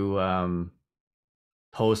attempt to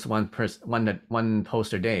post one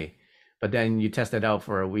post a day, but then you test it out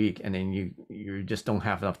for a week, and then you just don't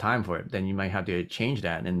have enough time for it. Then you might have to change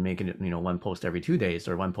that and make it, one post every 2 days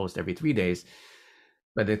or one post every 3 days.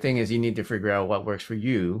 But the thing is, you need to figure out what works for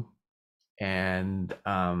you, and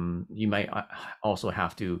you might also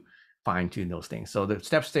have to fine tune those things. So the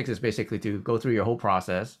step 6 is basically to go through your whole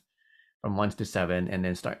process from 1 to 7, and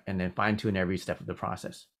then fine tune every step of the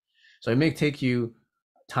process. So it may take you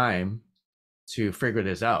time to figure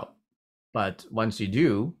this out, but once you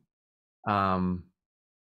do,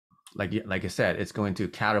 like I said, it's going to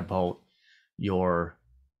catapult your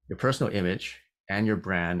personal image and your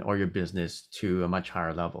brand or your business to a much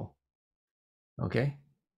higher level. Okay.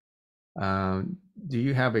 Do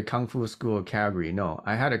you have a Kung Fu school in Calgary? No,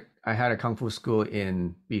 I had a Kung Fu school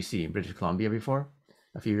in BC, British Columbia, before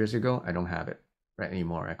a few years ago. I don't have it right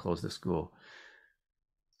anymore. I closed the school.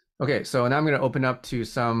 Okay, so now I'm going to open up to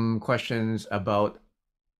some questions about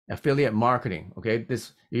affiliate marketing. Okay,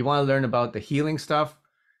 if you want to learn about the healing stuff,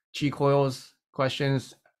 chi coils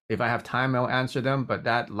questions, if I have time, I'll answer them, but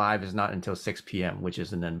that live is not until 6 p.m., which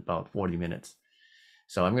is in about 40 minutes.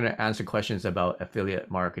 So I'm going to answer questions about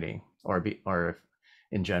affiliate marketing or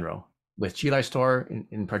in general, with Chi Lai Store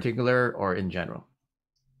in particular, or in general.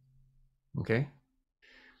 Okay.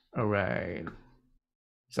 All right.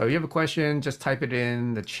 So if you have a question, just type it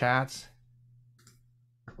in the chat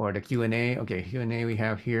or the Q&A. Okay, Q&A we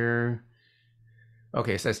have here.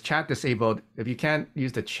 Okay, it says chat disabled. If you can't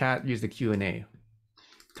use the chat, use the Q&A.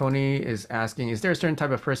 Tony is asking, is there a certain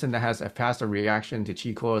type of person that has a faster reaction to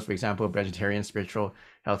chi coils? For example, vegetarian, spiritual,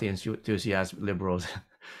 healthy enthusiasts, liberals,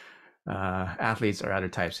 athletes, or other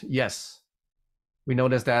types? Yes. We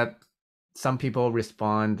noticed that some people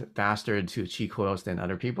respond faster to chi coils than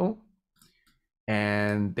other people.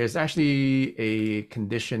 And there's actually a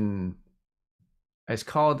condition, it's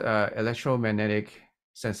called electromagnetic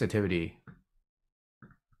sensitivity.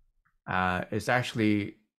 It's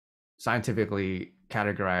actually scientifically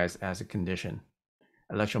categorized as a condition,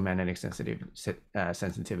 electromagnetic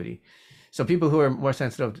sensitivity. So people who are more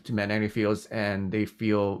sensitive to magnetic fields, and they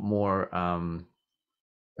feel more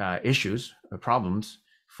issues or problems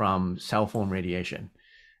from cell phone radiation.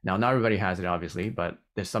 Now, not everybody has it, obviously, but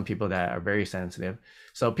there's some people that are very sensitive.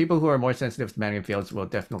 So people who are more sensitive to magnetic fields will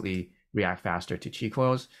definitely react faster to chi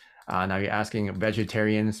coils. Now you're asking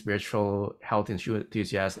vegetarian, spiritual, health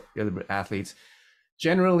enthusiasts, athletes.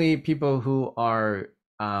 Generally, people who are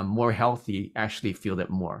more healthy actually feel it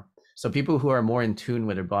more. So people who are more in tune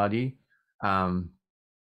with their body, you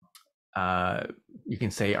can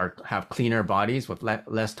say have cleaner bodies with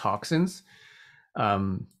less toxins,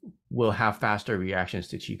 will have faster reactions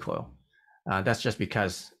to chi coil. That's just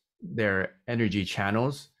because their energy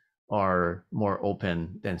channels are more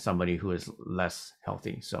open than somebody who is less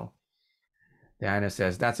healthy. So Diana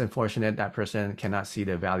says, that's unfortunate. That person cannot see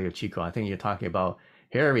the value of chi coil. I think you're talking about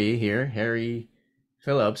Harry here, Harry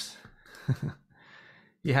Phillips.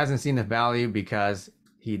 He hasn't seen the value because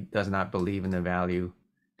he does not believe in the value,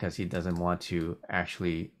 because he doesn't want to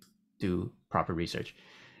actually do proper research.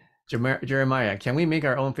 Jeremiah, can we make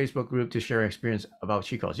our own Facebook group to share experience about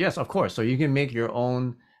chi coils? Yes, of course. So you can make your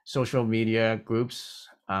own social media groups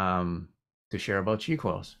to share about chi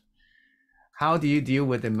coils. How do you deal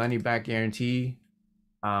with the money back guarantee?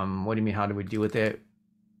 What do you mean? How do we deal with it?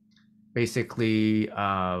 Basically,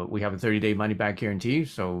 we have a 30-day money back guarantee,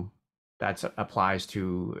 so that applies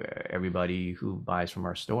to everybody who buys from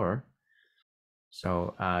our store.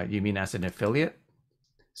 So you mean as an affiliate?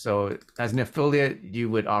 So as an affiliate,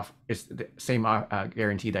 you would offer, it's the same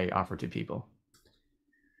guarantee that you offer to people.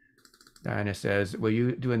 And it says, will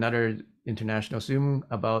you do another international Zoom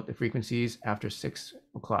about the frequencies after 6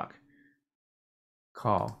 o'clock?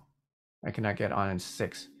 Call. I cannot get on at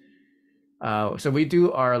 6. So we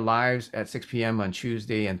do our lives at 6 p.m. on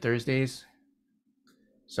Tuesday and Thursdays.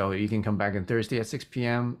 So you can come back on Thursday at 6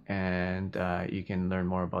 p.m. and you can learn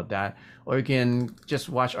more about that. Or you can just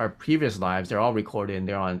watch our previous lives. They're all recorded and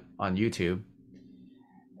they're on YouTube.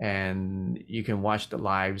 And you can watch the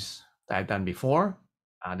lives that I've done before.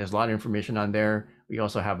 There's a lot of information on there. We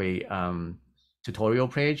also have a tutorial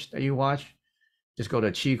page that you watch. Just go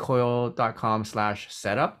to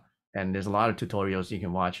chicoil.com/setup. And there's a lot of tutorials you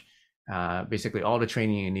can watch. Basically all the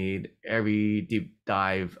training you need, every deep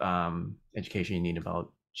dive education you need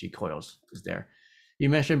about G coils is there. You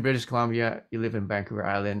mentioned British Columbia, you live in Vancouver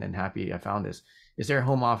Island, and happy I found this. Is there a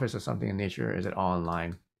home office or something in nature? Or is it all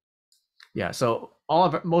online? Yeah, so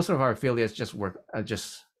most of our affiliates just work,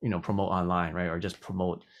 promote online, right? Or just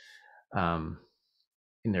promote in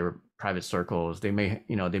their private circles. They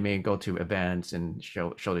may go to events and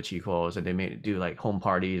show the G coils, and they may do like home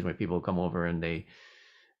parties where people come over and they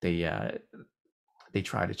try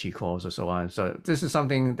the G coils or so on. So this is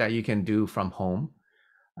something that you can do from home.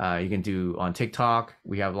 You can do on TikTok.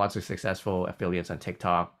 We have lots of successful affiliates on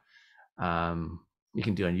TikTok. You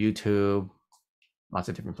can do on YouTube, lots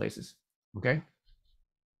of different places. Okay.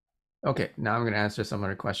 Okay, now I'm going to answer some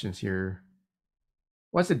other questions here.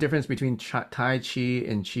 What's the difference between Tai Chi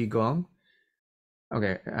and Qi Gong?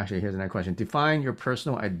 Okay, actually, here's another question. Define your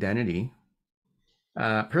personal identity.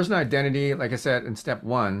 Personal identity, like I said in step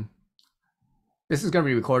 1, this is going to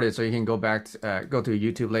be recorded, so you can go back, go to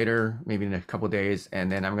YouTube later, maybe in a couple of days,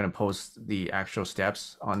 and then I'm going to post the actual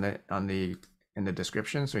steps in the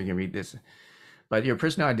description, so you can read this. But your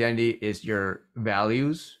personal identity is your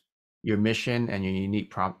values, your mission, and your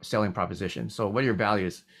unique selling proposition. So what are your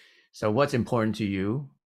values? So what's important to you?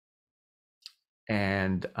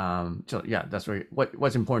 And so yeah, that's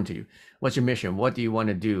what's important to you. What's your mission? What do you want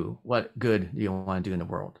to do? What good do you want to do in the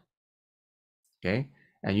world? Okay.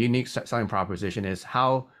 And unique selling proposition is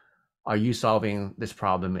how are you solving this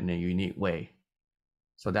problem in a unique way?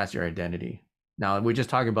 So that's your identity. Now we're just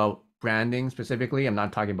talking about branding specifically. I'm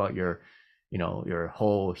not talking about your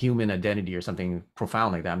whole human identity or something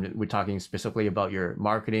profound like that. We're talking specifically about your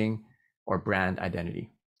marketing or brand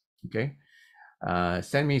identity. Okay.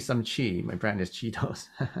 Send me some chi. My brand is Cheetos.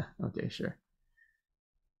 Okay, sure.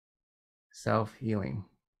 Self-healing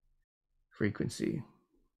frequency.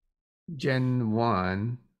 Gen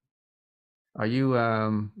 1. Are you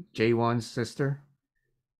J1's sister?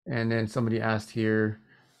 And then somebody asked here,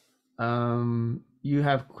 you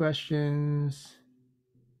have questions?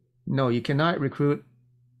 No, you cannot recruit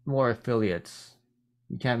more affiliates.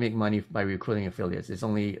 You can't make money by recruiting affiliates. It's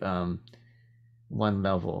only one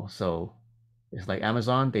level. So it's like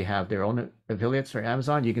Amazon, they have their own affiliates for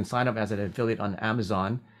Amazon. You can sign up as an affiliate on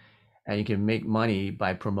Amazon and you can make money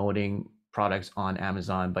by promoting products on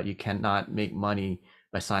Amazon, but you cannot make money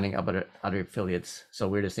by signing up other affiliates. So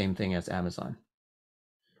we're the same thing as Amazon.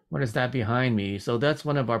 What is that behind me? So that's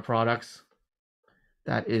one of our products.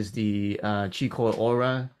 That is the Chi Coil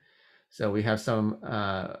Aura. So we have some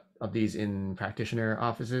of these in practitioner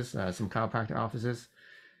offices, some chiropractor offices,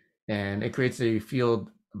 and it creates a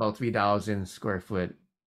field about 3,000 square foot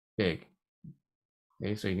big.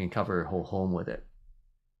 Okay, so you can cover a whole home with it.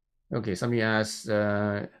 Okay, somebody asked,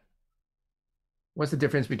 what's the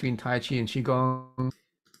difference between Tai Chi and Qigong?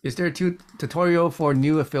 Is there a tutorial for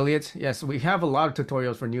new affiliates? Yes, we have a lot of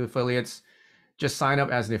tutorials for new affiliates. Just sign up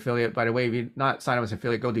as an affiliate. By the way, if you're not sign up as an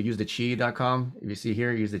affiliate, go to usetheqi.com. If you see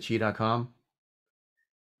here, usetheqi.com.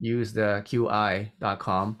 Use the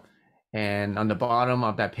qi.com. And on the bottom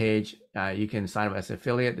of that page, you can sign up as an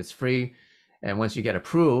affiliate. It's free. And once you get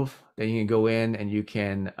approved, then you can go in and you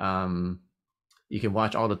can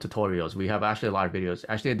watch all the tutorials. We have actually a lot of videos.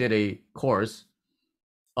 Actually, I did a course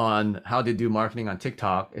on how to do marketing on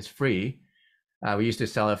TikTok. It's free. We used to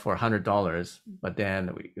sell it for $100, but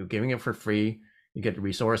then we're giving it for free. You get the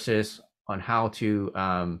resources on how to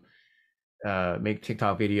make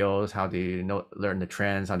TikTok videos, how to learn the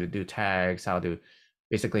trends, how to do tags, how to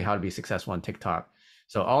be successful on TikTok.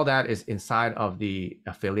 So all that is inside of the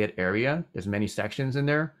affiliate area. There's many sections in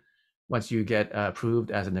there. Once you get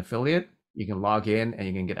approved as an affiliate, you can log in and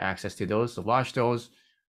you can get access to those. So watch those.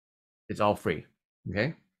 It's all free.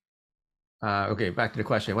 Okay. Okay, back to the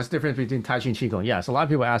question. What's the difference between Tai Chi and Qigong? Yeah, so a lot of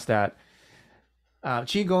people ask that.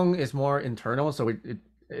 Qigong is more internal, so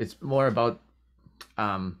it's more about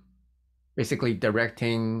um, basically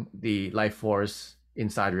directing the life force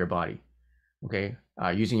inside of your body. Okay,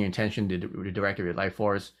 using your intention to direct your life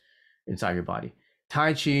force inside your body.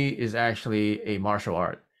 Tai Chi is actually a martial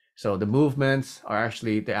art. So the movements are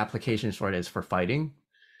actually the applications for it is for fighting.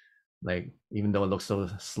 Like even though it looks so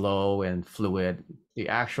slow and fluid, the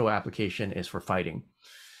actual application is for fighting.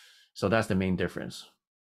 So that's the main difference.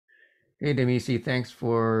 Hey, Demisi, thanks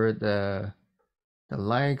for the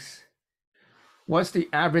likes. What's the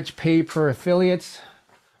average pay per affiliate?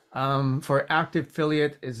 For active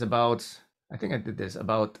affiliate is about, I think I did this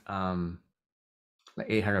about like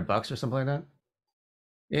 $800 or something like that.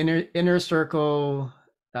 Inner circle,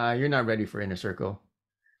 you're not ready for inner circle.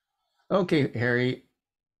 Okay, Harry,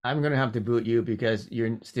 I'm gonna have to boot you because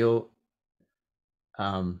you're still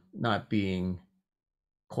not being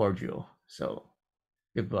cordial. So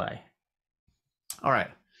goodbye. All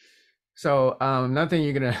right. So another thing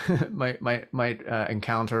you're gonna might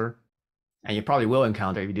encounter, and you probably will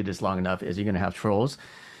encounter if you do this long enough, is you're gonna have trolls,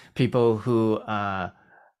 people who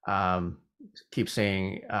um, keep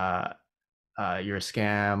saying you're a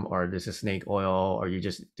scam, or this is snake oil, or you're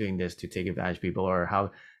just doing this to take advantage of people, or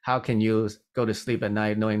how can you go to sleep at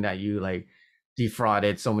night knowing that you like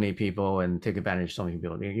defrauded so many people and take advantage of so many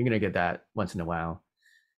people. You're gonna get that once in a while.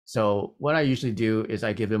 So what I usually do is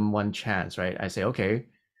I give them one chance, right? I say, okay,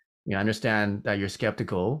 I understand that you're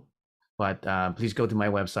skeptical, but please go to my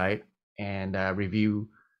website and review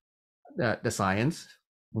the science.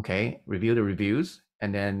 Okay, review the reviews,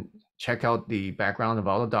 and then check out the background of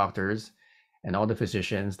all the doctors and all the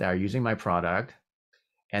physicians that are using my product,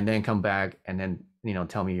 and then come back and then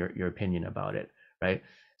tell me your opinion about it, right?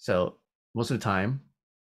 So most of the time,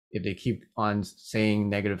 if they keep on saying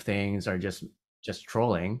negative things or just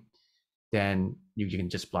trolling, then you can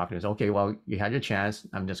just block it. It's okay, well, you had your chance,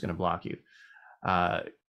 I'm just going to block you.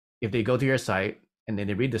 If they go to your site and then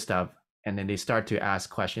they read the stuff and then they start to ask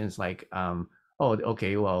questions like, oh,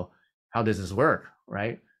 okay, well, how does this work,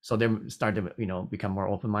 right? So they start to become more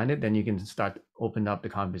open-minded. Then you can start to open up the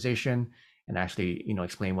conversation and actually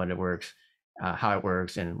explain what it works, how it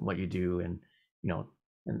works, and what you do, and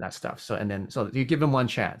and that stuff. So so you give them one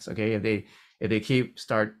chance. Okay, if they keep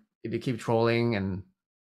trolling and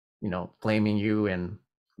blaming you and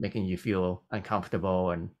making you feel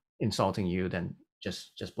uncomfortable and insulting you, then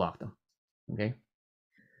just block them. Okay.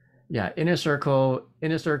 Yeah, Inner Circle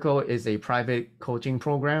is a private coaching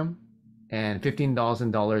program, and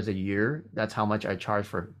 $15,000 a year. That's how much I charge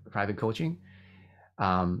for private coaching,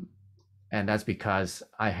 um, and that's because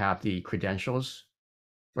I have the credentials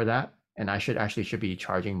for that, and I should be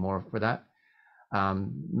charging more for that.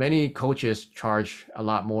 Many coaches charge a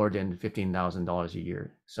lot more than $15,000 a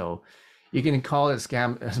year, so you can call it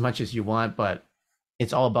scam as much as you want, but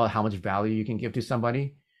it's all about how much value you can give to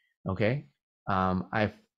somebody. Okay.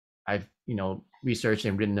 I've researched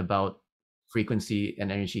and written about frequency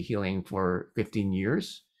and energy healing for 15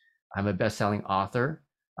 years. I'm a best-selling author.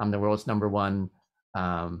 I'm the world's #1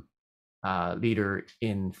 leader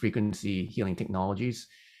in frequency healing technologies.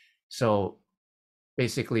 So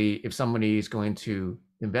basically, if somebody is going to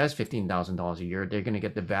invest $15,000 a year, they're going to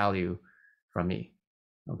get the value from me.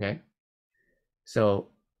 Okay. So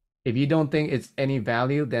if you don't think it's any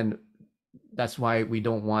value, then that's why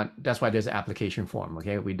there's an application form.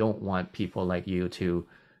 Okay. We don't want people like you to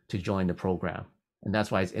join the program. And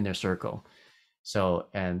that's why it's Inner Circle. So,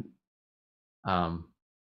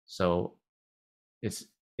 so it's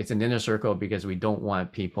an Inner Circle because we don't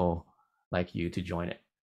want people like you to join it.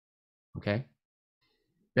 Okay.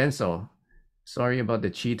 Benzo, sorry about the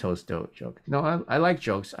Cheetos joke. No, I like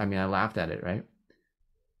jokes. I mean, I laughed at it, right?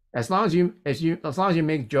 As long as you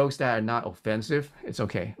make jokes that are not offensive, it's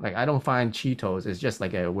okay. Like I don't find Cheetos is just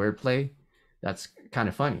like a wordplay that's kind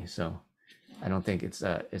of funny. So I don't think it's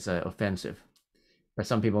offensive. But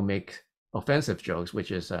some people make offensive jokes,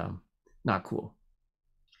 which is not cool.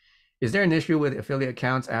 Is there an issue with affiliate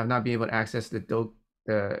accounts? I have not been able to access the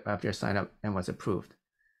after I sign up and was approved.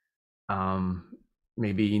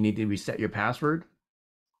 Maybe you need to reset your password.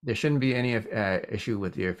 There shouldn't be any issue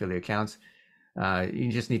with your affiliate accounts.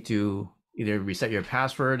 You just need to either reset your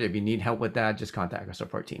password. If you need help with that, just contact our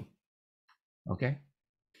support team. Okay.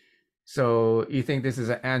 So you think this is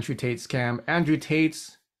an Andrew Tate scam? Andrew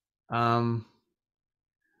Tate's,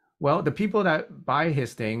 well, the people that buy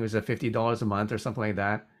his thing was a $50 a month or something like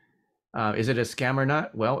that. Is it a scam or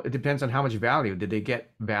not? Well, it depends on how much value. Did they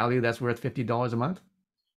get value that's worth $50 a month?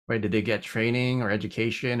 Right? Did they get training or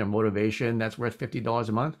education or motivation that's worth $50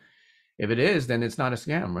 a month? If it is, then it's not a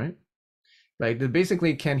scam, right? Like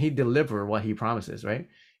basically, can he deliver what he promises, right?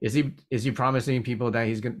 Is he promising people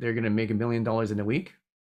that they're gonna make $1 million in a week,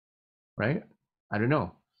 right? I don't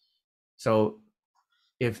know. So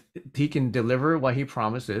if he can deliver what he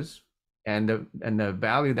promises, and the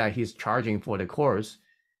value that he's charging for the course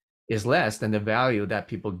is less than the value that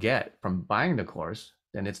people get from buying the course,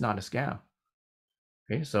 then it's not a scam.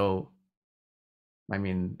 Okay, so I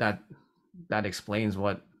mean that explains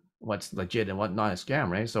what's legit and what not a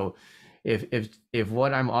scam, right? So if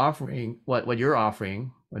what I'm offering, what you're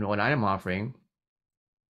offering, and what I'm offering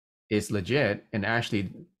is legit and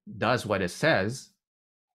actually does what it says,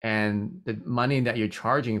 and the money that you're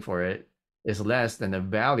charging for it is less than the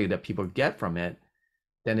value that people get from it,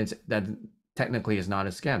 then that technically is not a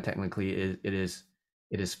scam. Technically, it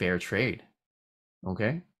is fair trade.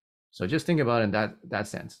 Okay, so just think about it in that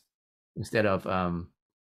sense, instead of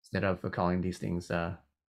calling these things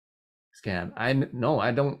scam.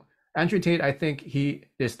 I don't. Andrew Tate, I think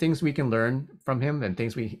there's things we can learn from him, and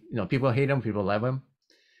things people hate him, people love him.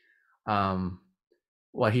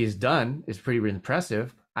 What he's done is pretty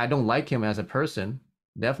impressive. I don't like him as a person.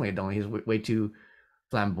 Definitely don't. He's way too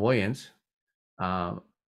flamboyant,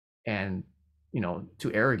 and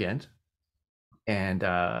too arrogant, and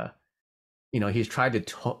he's tried to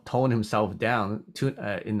tone himself down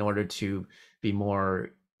in order to be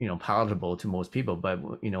more palatable to most people. But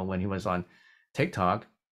when he was on TikTok,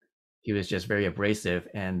 he was just very abrasive,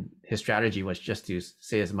 and his strategy was just to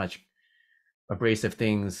say as much abrasive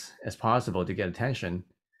things as possible to get attention.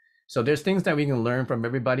 So there's things that we can learn from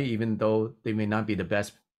everybody, even though they may not be the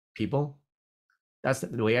best people. That's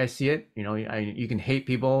the way I see it. You can hate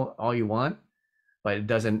people all you want, but it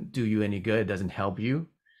doesn't do you any good. It doesn't help you.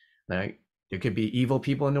 Like, there could be evil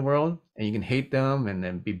people in the world, and you can hate them and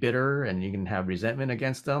then be bitter, and you can have resentment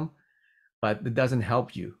against them, but it doesn't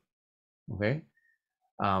help you. Okay.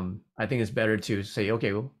 I think it's better to say,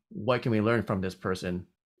 okay, what can we learn from this person?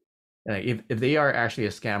 If they are actually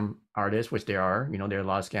a scam artist, which there are, there are a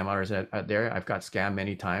lot of scam artists out there. I've got scammed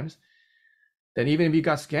many times. Then even if you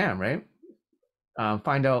got scammed, right?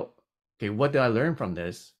 Find out, okay, what did I learn from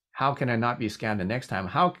this? How can I not be scammed the next time?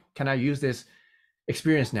 How can I use this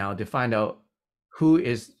experience now to find out who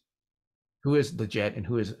is legit and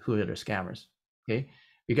who are the scammers? Okay,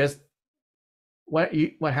 because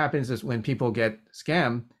what happens is when people get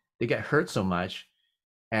scammed, they get hurt so much,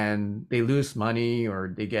 and they lose money,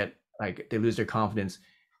 or they lose their confidence,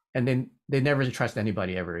 and then they never trust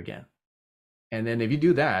anybody ever again. And then if you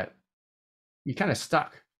do that, you're kind of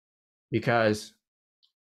stuck, because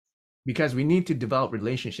we need to develop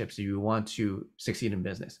relationships if you want to succeed in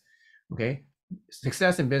business. Okay,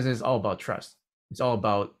 success in business is all about trust. It's all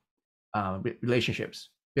about relationships,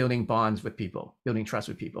 building bonds with people, building trust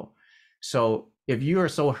with people. So if you are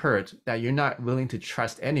so hurt that you're not willing to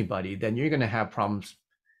trust anybody, then you're going to have problems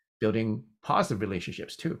building positive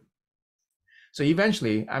relationships too. So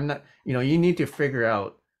eventually, you need to figure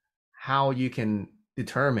out how you can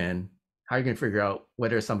figure out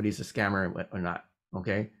whether somebody's a scammer or not.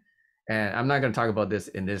 Okay. And I'm not going to talk about this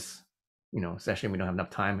in this, session. We don't have enough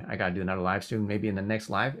time. I got to do another live soon. Maybe in the next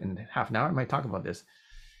live in half an hour, I might talk about this.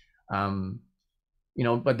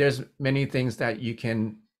 But there's many things that you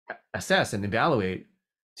can assess and evaluate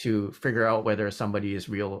to figure out whether somebody is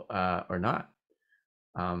real or not.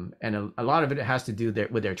 And a lot of it has to do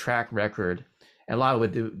with their track record, and a lot of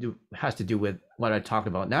it has to do with what I talked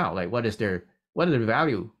about now. Like, what is their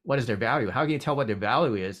value? What is their value? How can you tell what their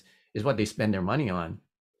value is what they spend their money on,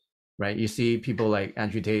 right? You see people like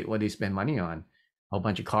Andrew Tate, what they spend money on, a whole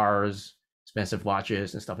bunch of cars, expensive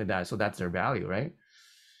watches and stuff like that. So that's their value, right?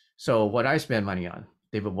 So what I spend money on,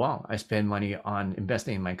 David Wong, I spend money on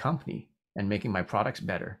investing in my company and making my products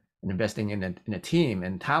better, and investing in a team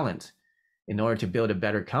and talent in order to build a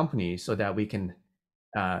better company, so that we can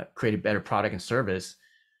create a better product and service,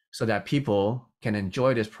 so that people can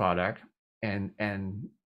enjoy this product and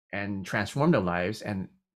transform their lives and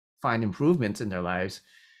find improvements in their lives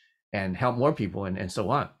and help more people, and so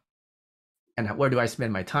on. And where do I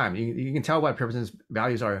spend my time? You can tell what a person's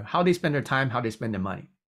values are, how they spend their time, how they spend their money.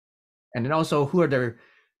 And then also, who are their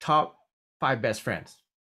top 5 best friends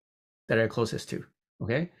that are closest to.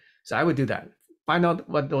 Okay. So I would do that. Find out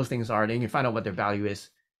what those things are. Then you can find out what their value is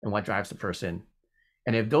and what drives the person.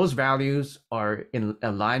 And if those values are in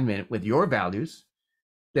alignment with your values,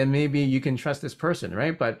 then maybe you can trust this person,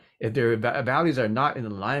 right? But if their values are not in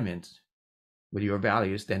alignment with your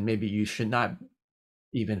values, then maybe you should not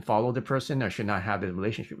even follow the person, or should not have a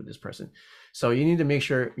relationship with this person. So you need to make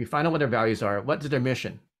sure you find out what their values are. What is their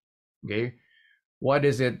mission? Okay. What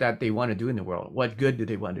is it that they want to do in the world? What good do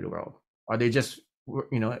they want to do in the world? Are they just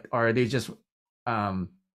are they just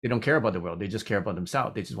they don't care about the world, they just care about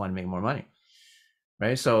themselves, they just want to make more money,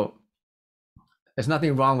 right? So there's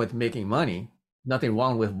nothing wrong with making money, nothing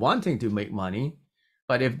wrong with wanting to make money,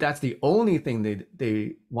 but if that's the only thing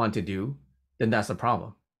they want to do, then that's a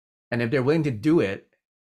problem. And if they're willing to do it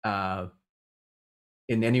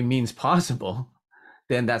in any means possible,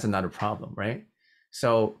 then that's another problem, right?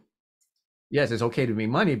 So yes, it's okay to make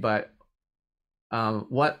money, but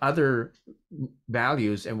what other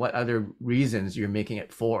values and what other reasons you're making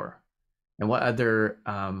it for, and what other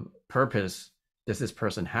purpose does this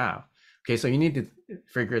person have? Okay, so you need to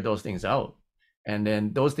figure those things out, and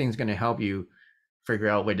then those things are going to help you figure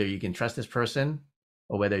out whether you can trust this person,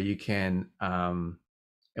 or whether you can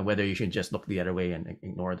and whether you should just look the other way and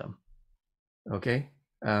ignore them. Okay,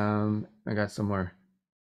 I got some more.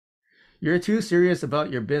 You're too serious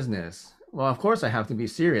about your business. Well, of course I have to be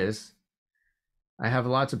serious. I have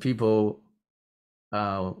lots of people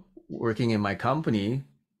working in my company,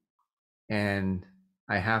 and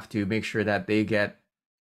I have to make sure that they get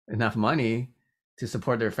enough money to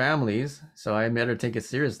support their families. So I better take it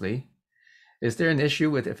seriously. Is there an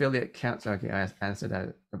issue with affiliate counts? Okay, I answered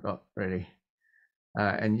that about already.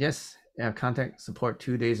 And yes, I have contact support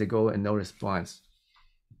 2 days ago and no response.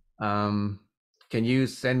 Can you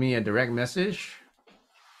send me a direct message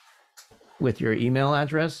with your email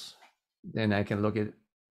address? Then I can look it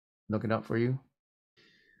up for you.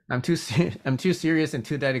 I'm too serious and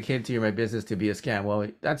too dedicated to my business to be a scam. Well,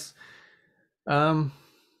 that's I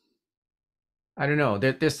don't know.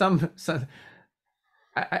 There's some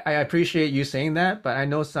I appreciate you saying that, but I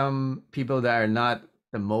know some people that are not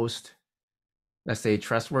the most, let's say,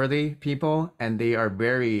 trustworthy people, and they are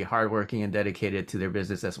very hardworking and dedicated to their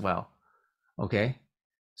business as well. Okay,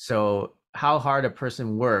 so how hard a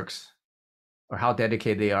person works or how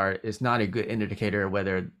dedicated they are is not a good indicator of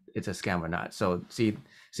whether it's a scam or not. So see,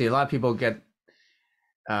 a lot of people get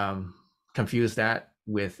confused that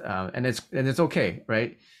with, and it's okay,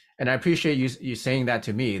 right? And I appreciate you saying that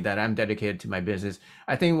to me, that I'm dedicated to my business.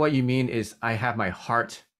 I think what you mean is I have my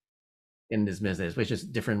heart in this business, which is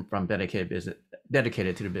different from dedicated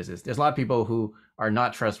to the business. There's a lot of people who are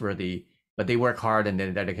not trustworthy, but they work hard and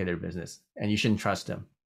they're dedicated to business, and you shouldn't trust them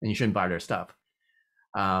and you shouldn't buy their stuff.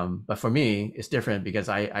 But for me, it's different because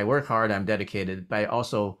I work hard, I'm dedicated, but I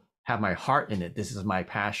also have my heart in it. This is my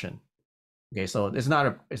passion. Okay, so it's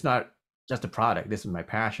not just a product. This is my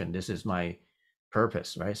passion. This is my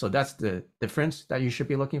purpose, right? So that's the difference that you should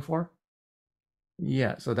be looking for.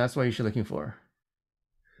 Yeah, so that's what you should be looking for.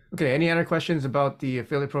 Okay, any other questions about the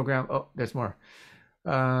affiliate program? Oh, there's more.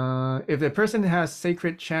 If the person has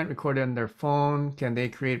sacred chant recorded on their phone, can they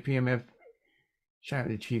create PMF chant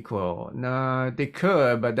with Chico? No, they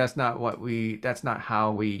could, but that's not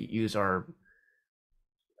how we use our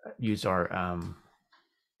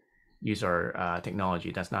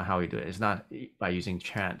technology. That's not how we do it. It's not by using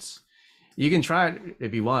chants. You can try it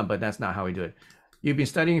if you want, but that's not how we do it. You've been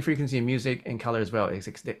studying frequency in music and color as well. It's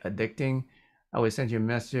addicting. I will send you a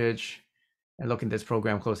message and look at this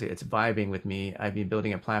program closely. It's vibing with me. I've been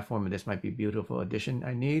building a platform, and this might be a beautiful addition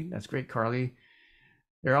I need. That's great, Carly.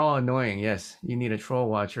 They're all annoying. Yes, you need a troll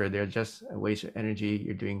watcher. They're just a waste of energy.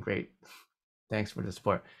 You're doing great. Thanks for the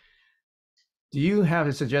support. Do you have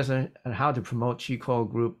a suggestion on how to promote Qigong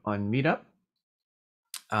group on Meetup?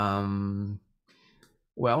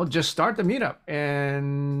 Well, just start the meetup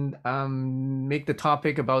and make the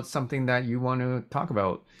topic about something that you want to talk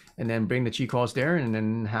about, and then bring the Qigong there, and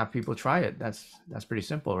then have people try it. That's pretty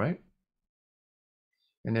simple, right?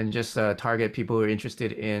 And then just target people who are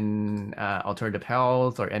interested in alternative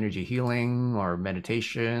health or energy healing or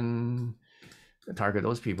meditation. Target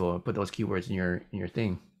those people. Put those keywords in your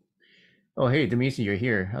thing. Oh, hey, Demisi, you're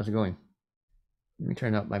here. How's it going? Let me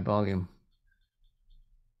turn up my volume.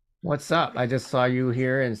 What's up? I just saw you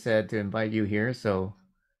here and said to invite you here. So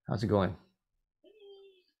how's it going? Hey,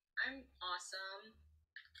 I'm awesome.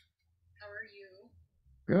 How are you?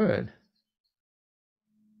 Good.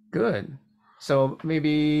 Good. So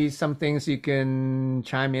maybe some things you can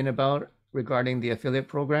chime in about regarding the affiliate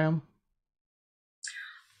program.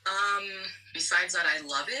 Um, Besides that, I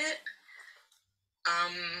love it.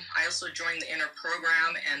 I also joined the inner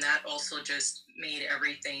program, and that also just made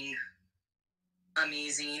everything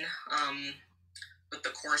amazing. With the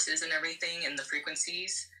courses and everything and the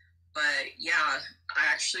frequencies. But yeah, I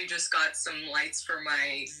actually just got some lights for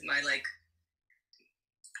my like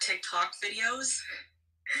TikTok videos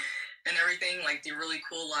and everything, like the really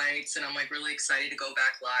cool lights, and I'm like really excited to go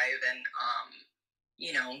back live and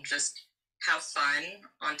just have fun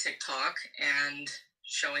on TikTok and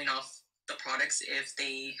showing off the products if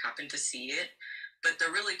they happen to see it. But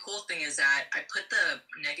the really cool thing is that I put the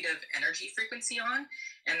negative energy frequency on,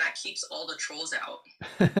 and that keeps all the trolls out.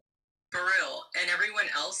 For real. And everyone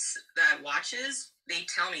else that watches, they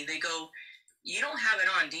tell me, they go, you don't have it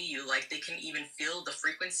on, do you? Like, they can even feel the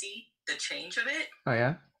frequency, the change of it. Oh,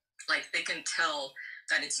 yeah? Like, they can tell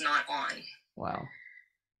that it's not on. Wow.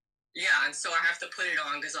 Yeah, and so I have to put it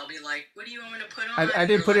on because I'll be like, what do you want me to put on? I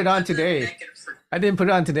didn't put it on today. I didn't put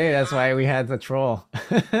it on today. That's why we had the troll. I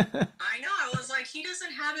know. I was like, he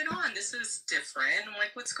doesn't have it on. This is different. I'm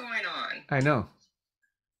like, what's going on? I know.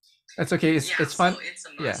 That's okay. It's fun. So it's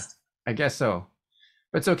a must. Yeah, I guess so.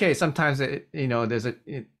 But it's okay. Sometimes there's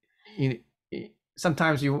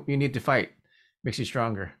sometimes you need to fight. Makes you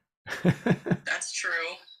stronger. That's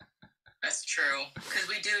true. That's true. Because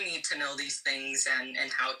we do need to know these things and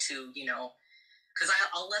how to, because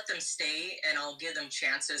I'll let them stay and I'll give them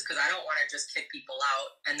chances because I don't want to just kick people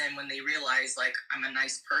out. And then when they realize like I'm a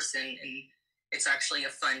nice person and it's actually a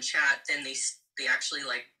fun chat, then they actually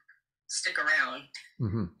like stick around.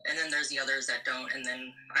 Mm-hmm. And then there's the others that don't. And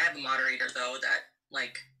then I have a moderator though that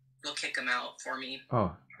like will kick them out for me.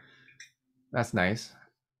 Oh, that's nice.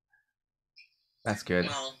 That's good.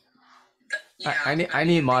 Well, I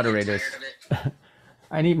need moderators.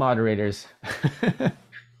 I need moderators.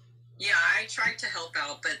 Yeah, I tried to help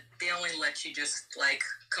out, but they only let you just like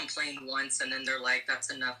complain once, and then they're like,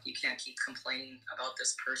 "That's enough. You can't keep complaining about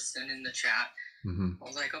this person in the chat." Mm-hmm. I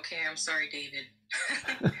was like, "Okay, I'm sorry, David."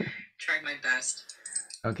 Tried my best.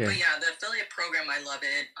 Okay. But yeah, the affiliate program, I love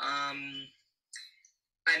it. I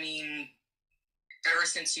mean, ever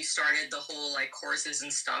since you started the whole like courses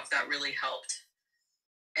and stuff, that really helped.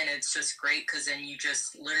 And it's just great because then you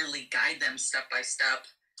just literally guide them step by step,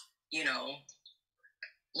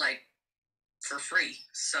 like for free.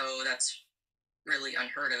 So that's really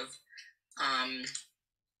unheard of.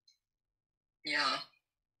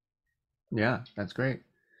 Yeah, that's great.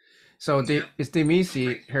 So it's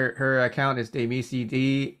Daimici. Her account is Daimici,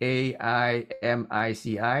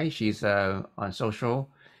 DAIMICI. She's on social.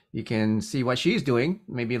 You can see what she's doing.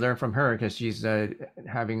 Maybe learn from her because she's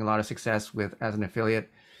having a lot of success as an affiliate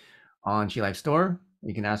on She Life Store.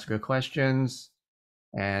 You can ask her questions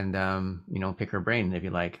and pick her brain if you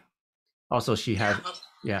like. Also, she has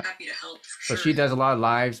happy to help. So she does a lot of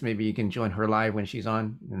lives. Maybe you can join her live when she's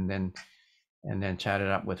on, and then chat it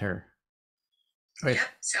up with her. Right. Yep,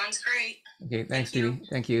 sounds great. Okay, thanks, Stevie.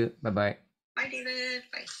 Thank you. Bye-bye. Bye, David.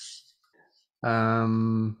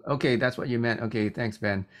 Bye. Okay, that's what you meant. Okay, thanks,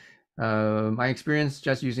 Ben. My experience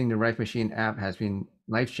just using the Rife Machine app has been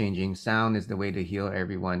life-changing. Sound is the way to heal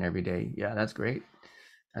everyone every day. Yeah, that's great.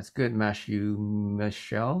 That's good,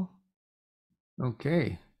 Michelle.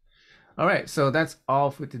 Okay. All right, so that's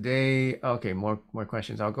all for today. Okay, more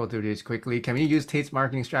questions. I'll go through these quickly. Can we use Tate's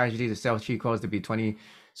marketing strategy to sell cheat codes to be 20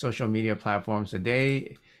 social media platforms a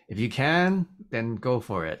day? If you can, then go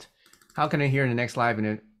for it. How can I hear in the next live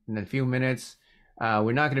in a few minutes?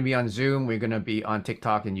 We're not going to be on Zoom. We're going to be on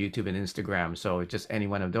TikTok and YouTube and Instagram. So just any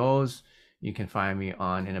one of those, you can find me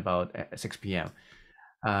on in about 6 p.m.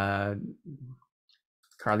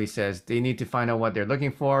 Carly says they need to find out what they're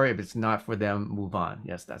looking for. If it's not for them, move on.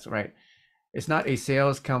 Yes, that's right. It's not a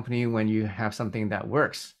sales company when you have something that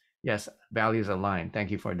works. Yes, values align.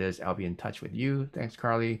 Thank you for this. I'll be in touch with you. Thanks,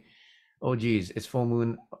 Carly. Oh, geez, it's full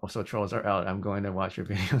moon. Also, trolls are out. I'm going to watch your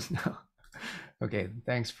videos now. Okay,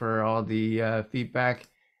 thanks for all the feedback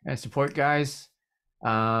and support, guys. So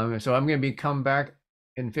I'm going to be come back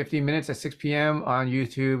in 15 minutes at 6 p.m. on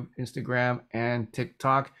YouTube, Instagram, and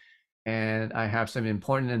TikTok. And I have some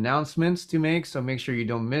important announcements to make, so make sure you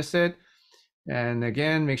don't miss it. And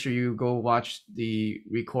again, make sure you go watch the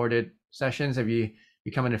recorded sessions. If you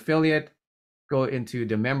become an affiliate, go into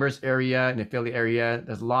the members area and affiliate area.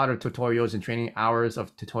 There's a lot of tutorials and training, hours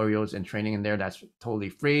of tutorials and training in there. That's totally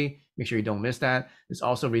free. Make sure you don't miss that. There's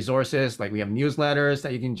also resources, like we have newsletters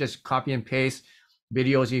that you can just copy and paste,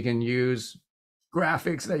 videos you can use,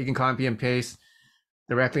 graphics that you can copy and paste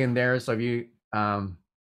directly in there. So if you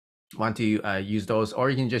want to use those, or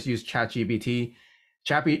you can just use ChatGPT.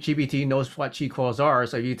 ChatGPT knows what cheat coils are.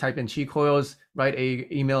 So if you type in cheat coils, write a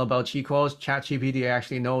email about cheat coils, ChatGPT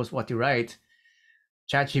actually knows what to write.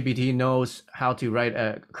 ChatGPT knows how to write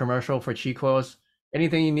a commercial for cheat coils.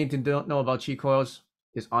 Anything you need to know about cheat coils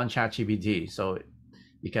is on ChatGPT. So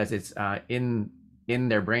because it's in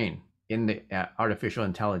their brain, in the artificial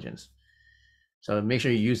intelligence. So make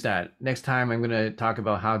sure you use that. Next time, I'm going to talk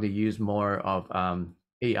about how to use more of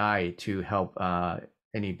AI to help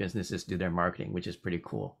any businesses do their marketing, which is pretty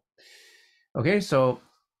cool. Okay, so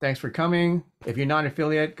thanks for coming. If you're not an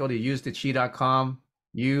affiliate, go to usetheqi.com,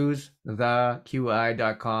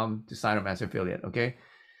 usetheqi.com to sign up as an affiliate, okay?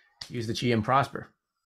 Use the Qi and prosper.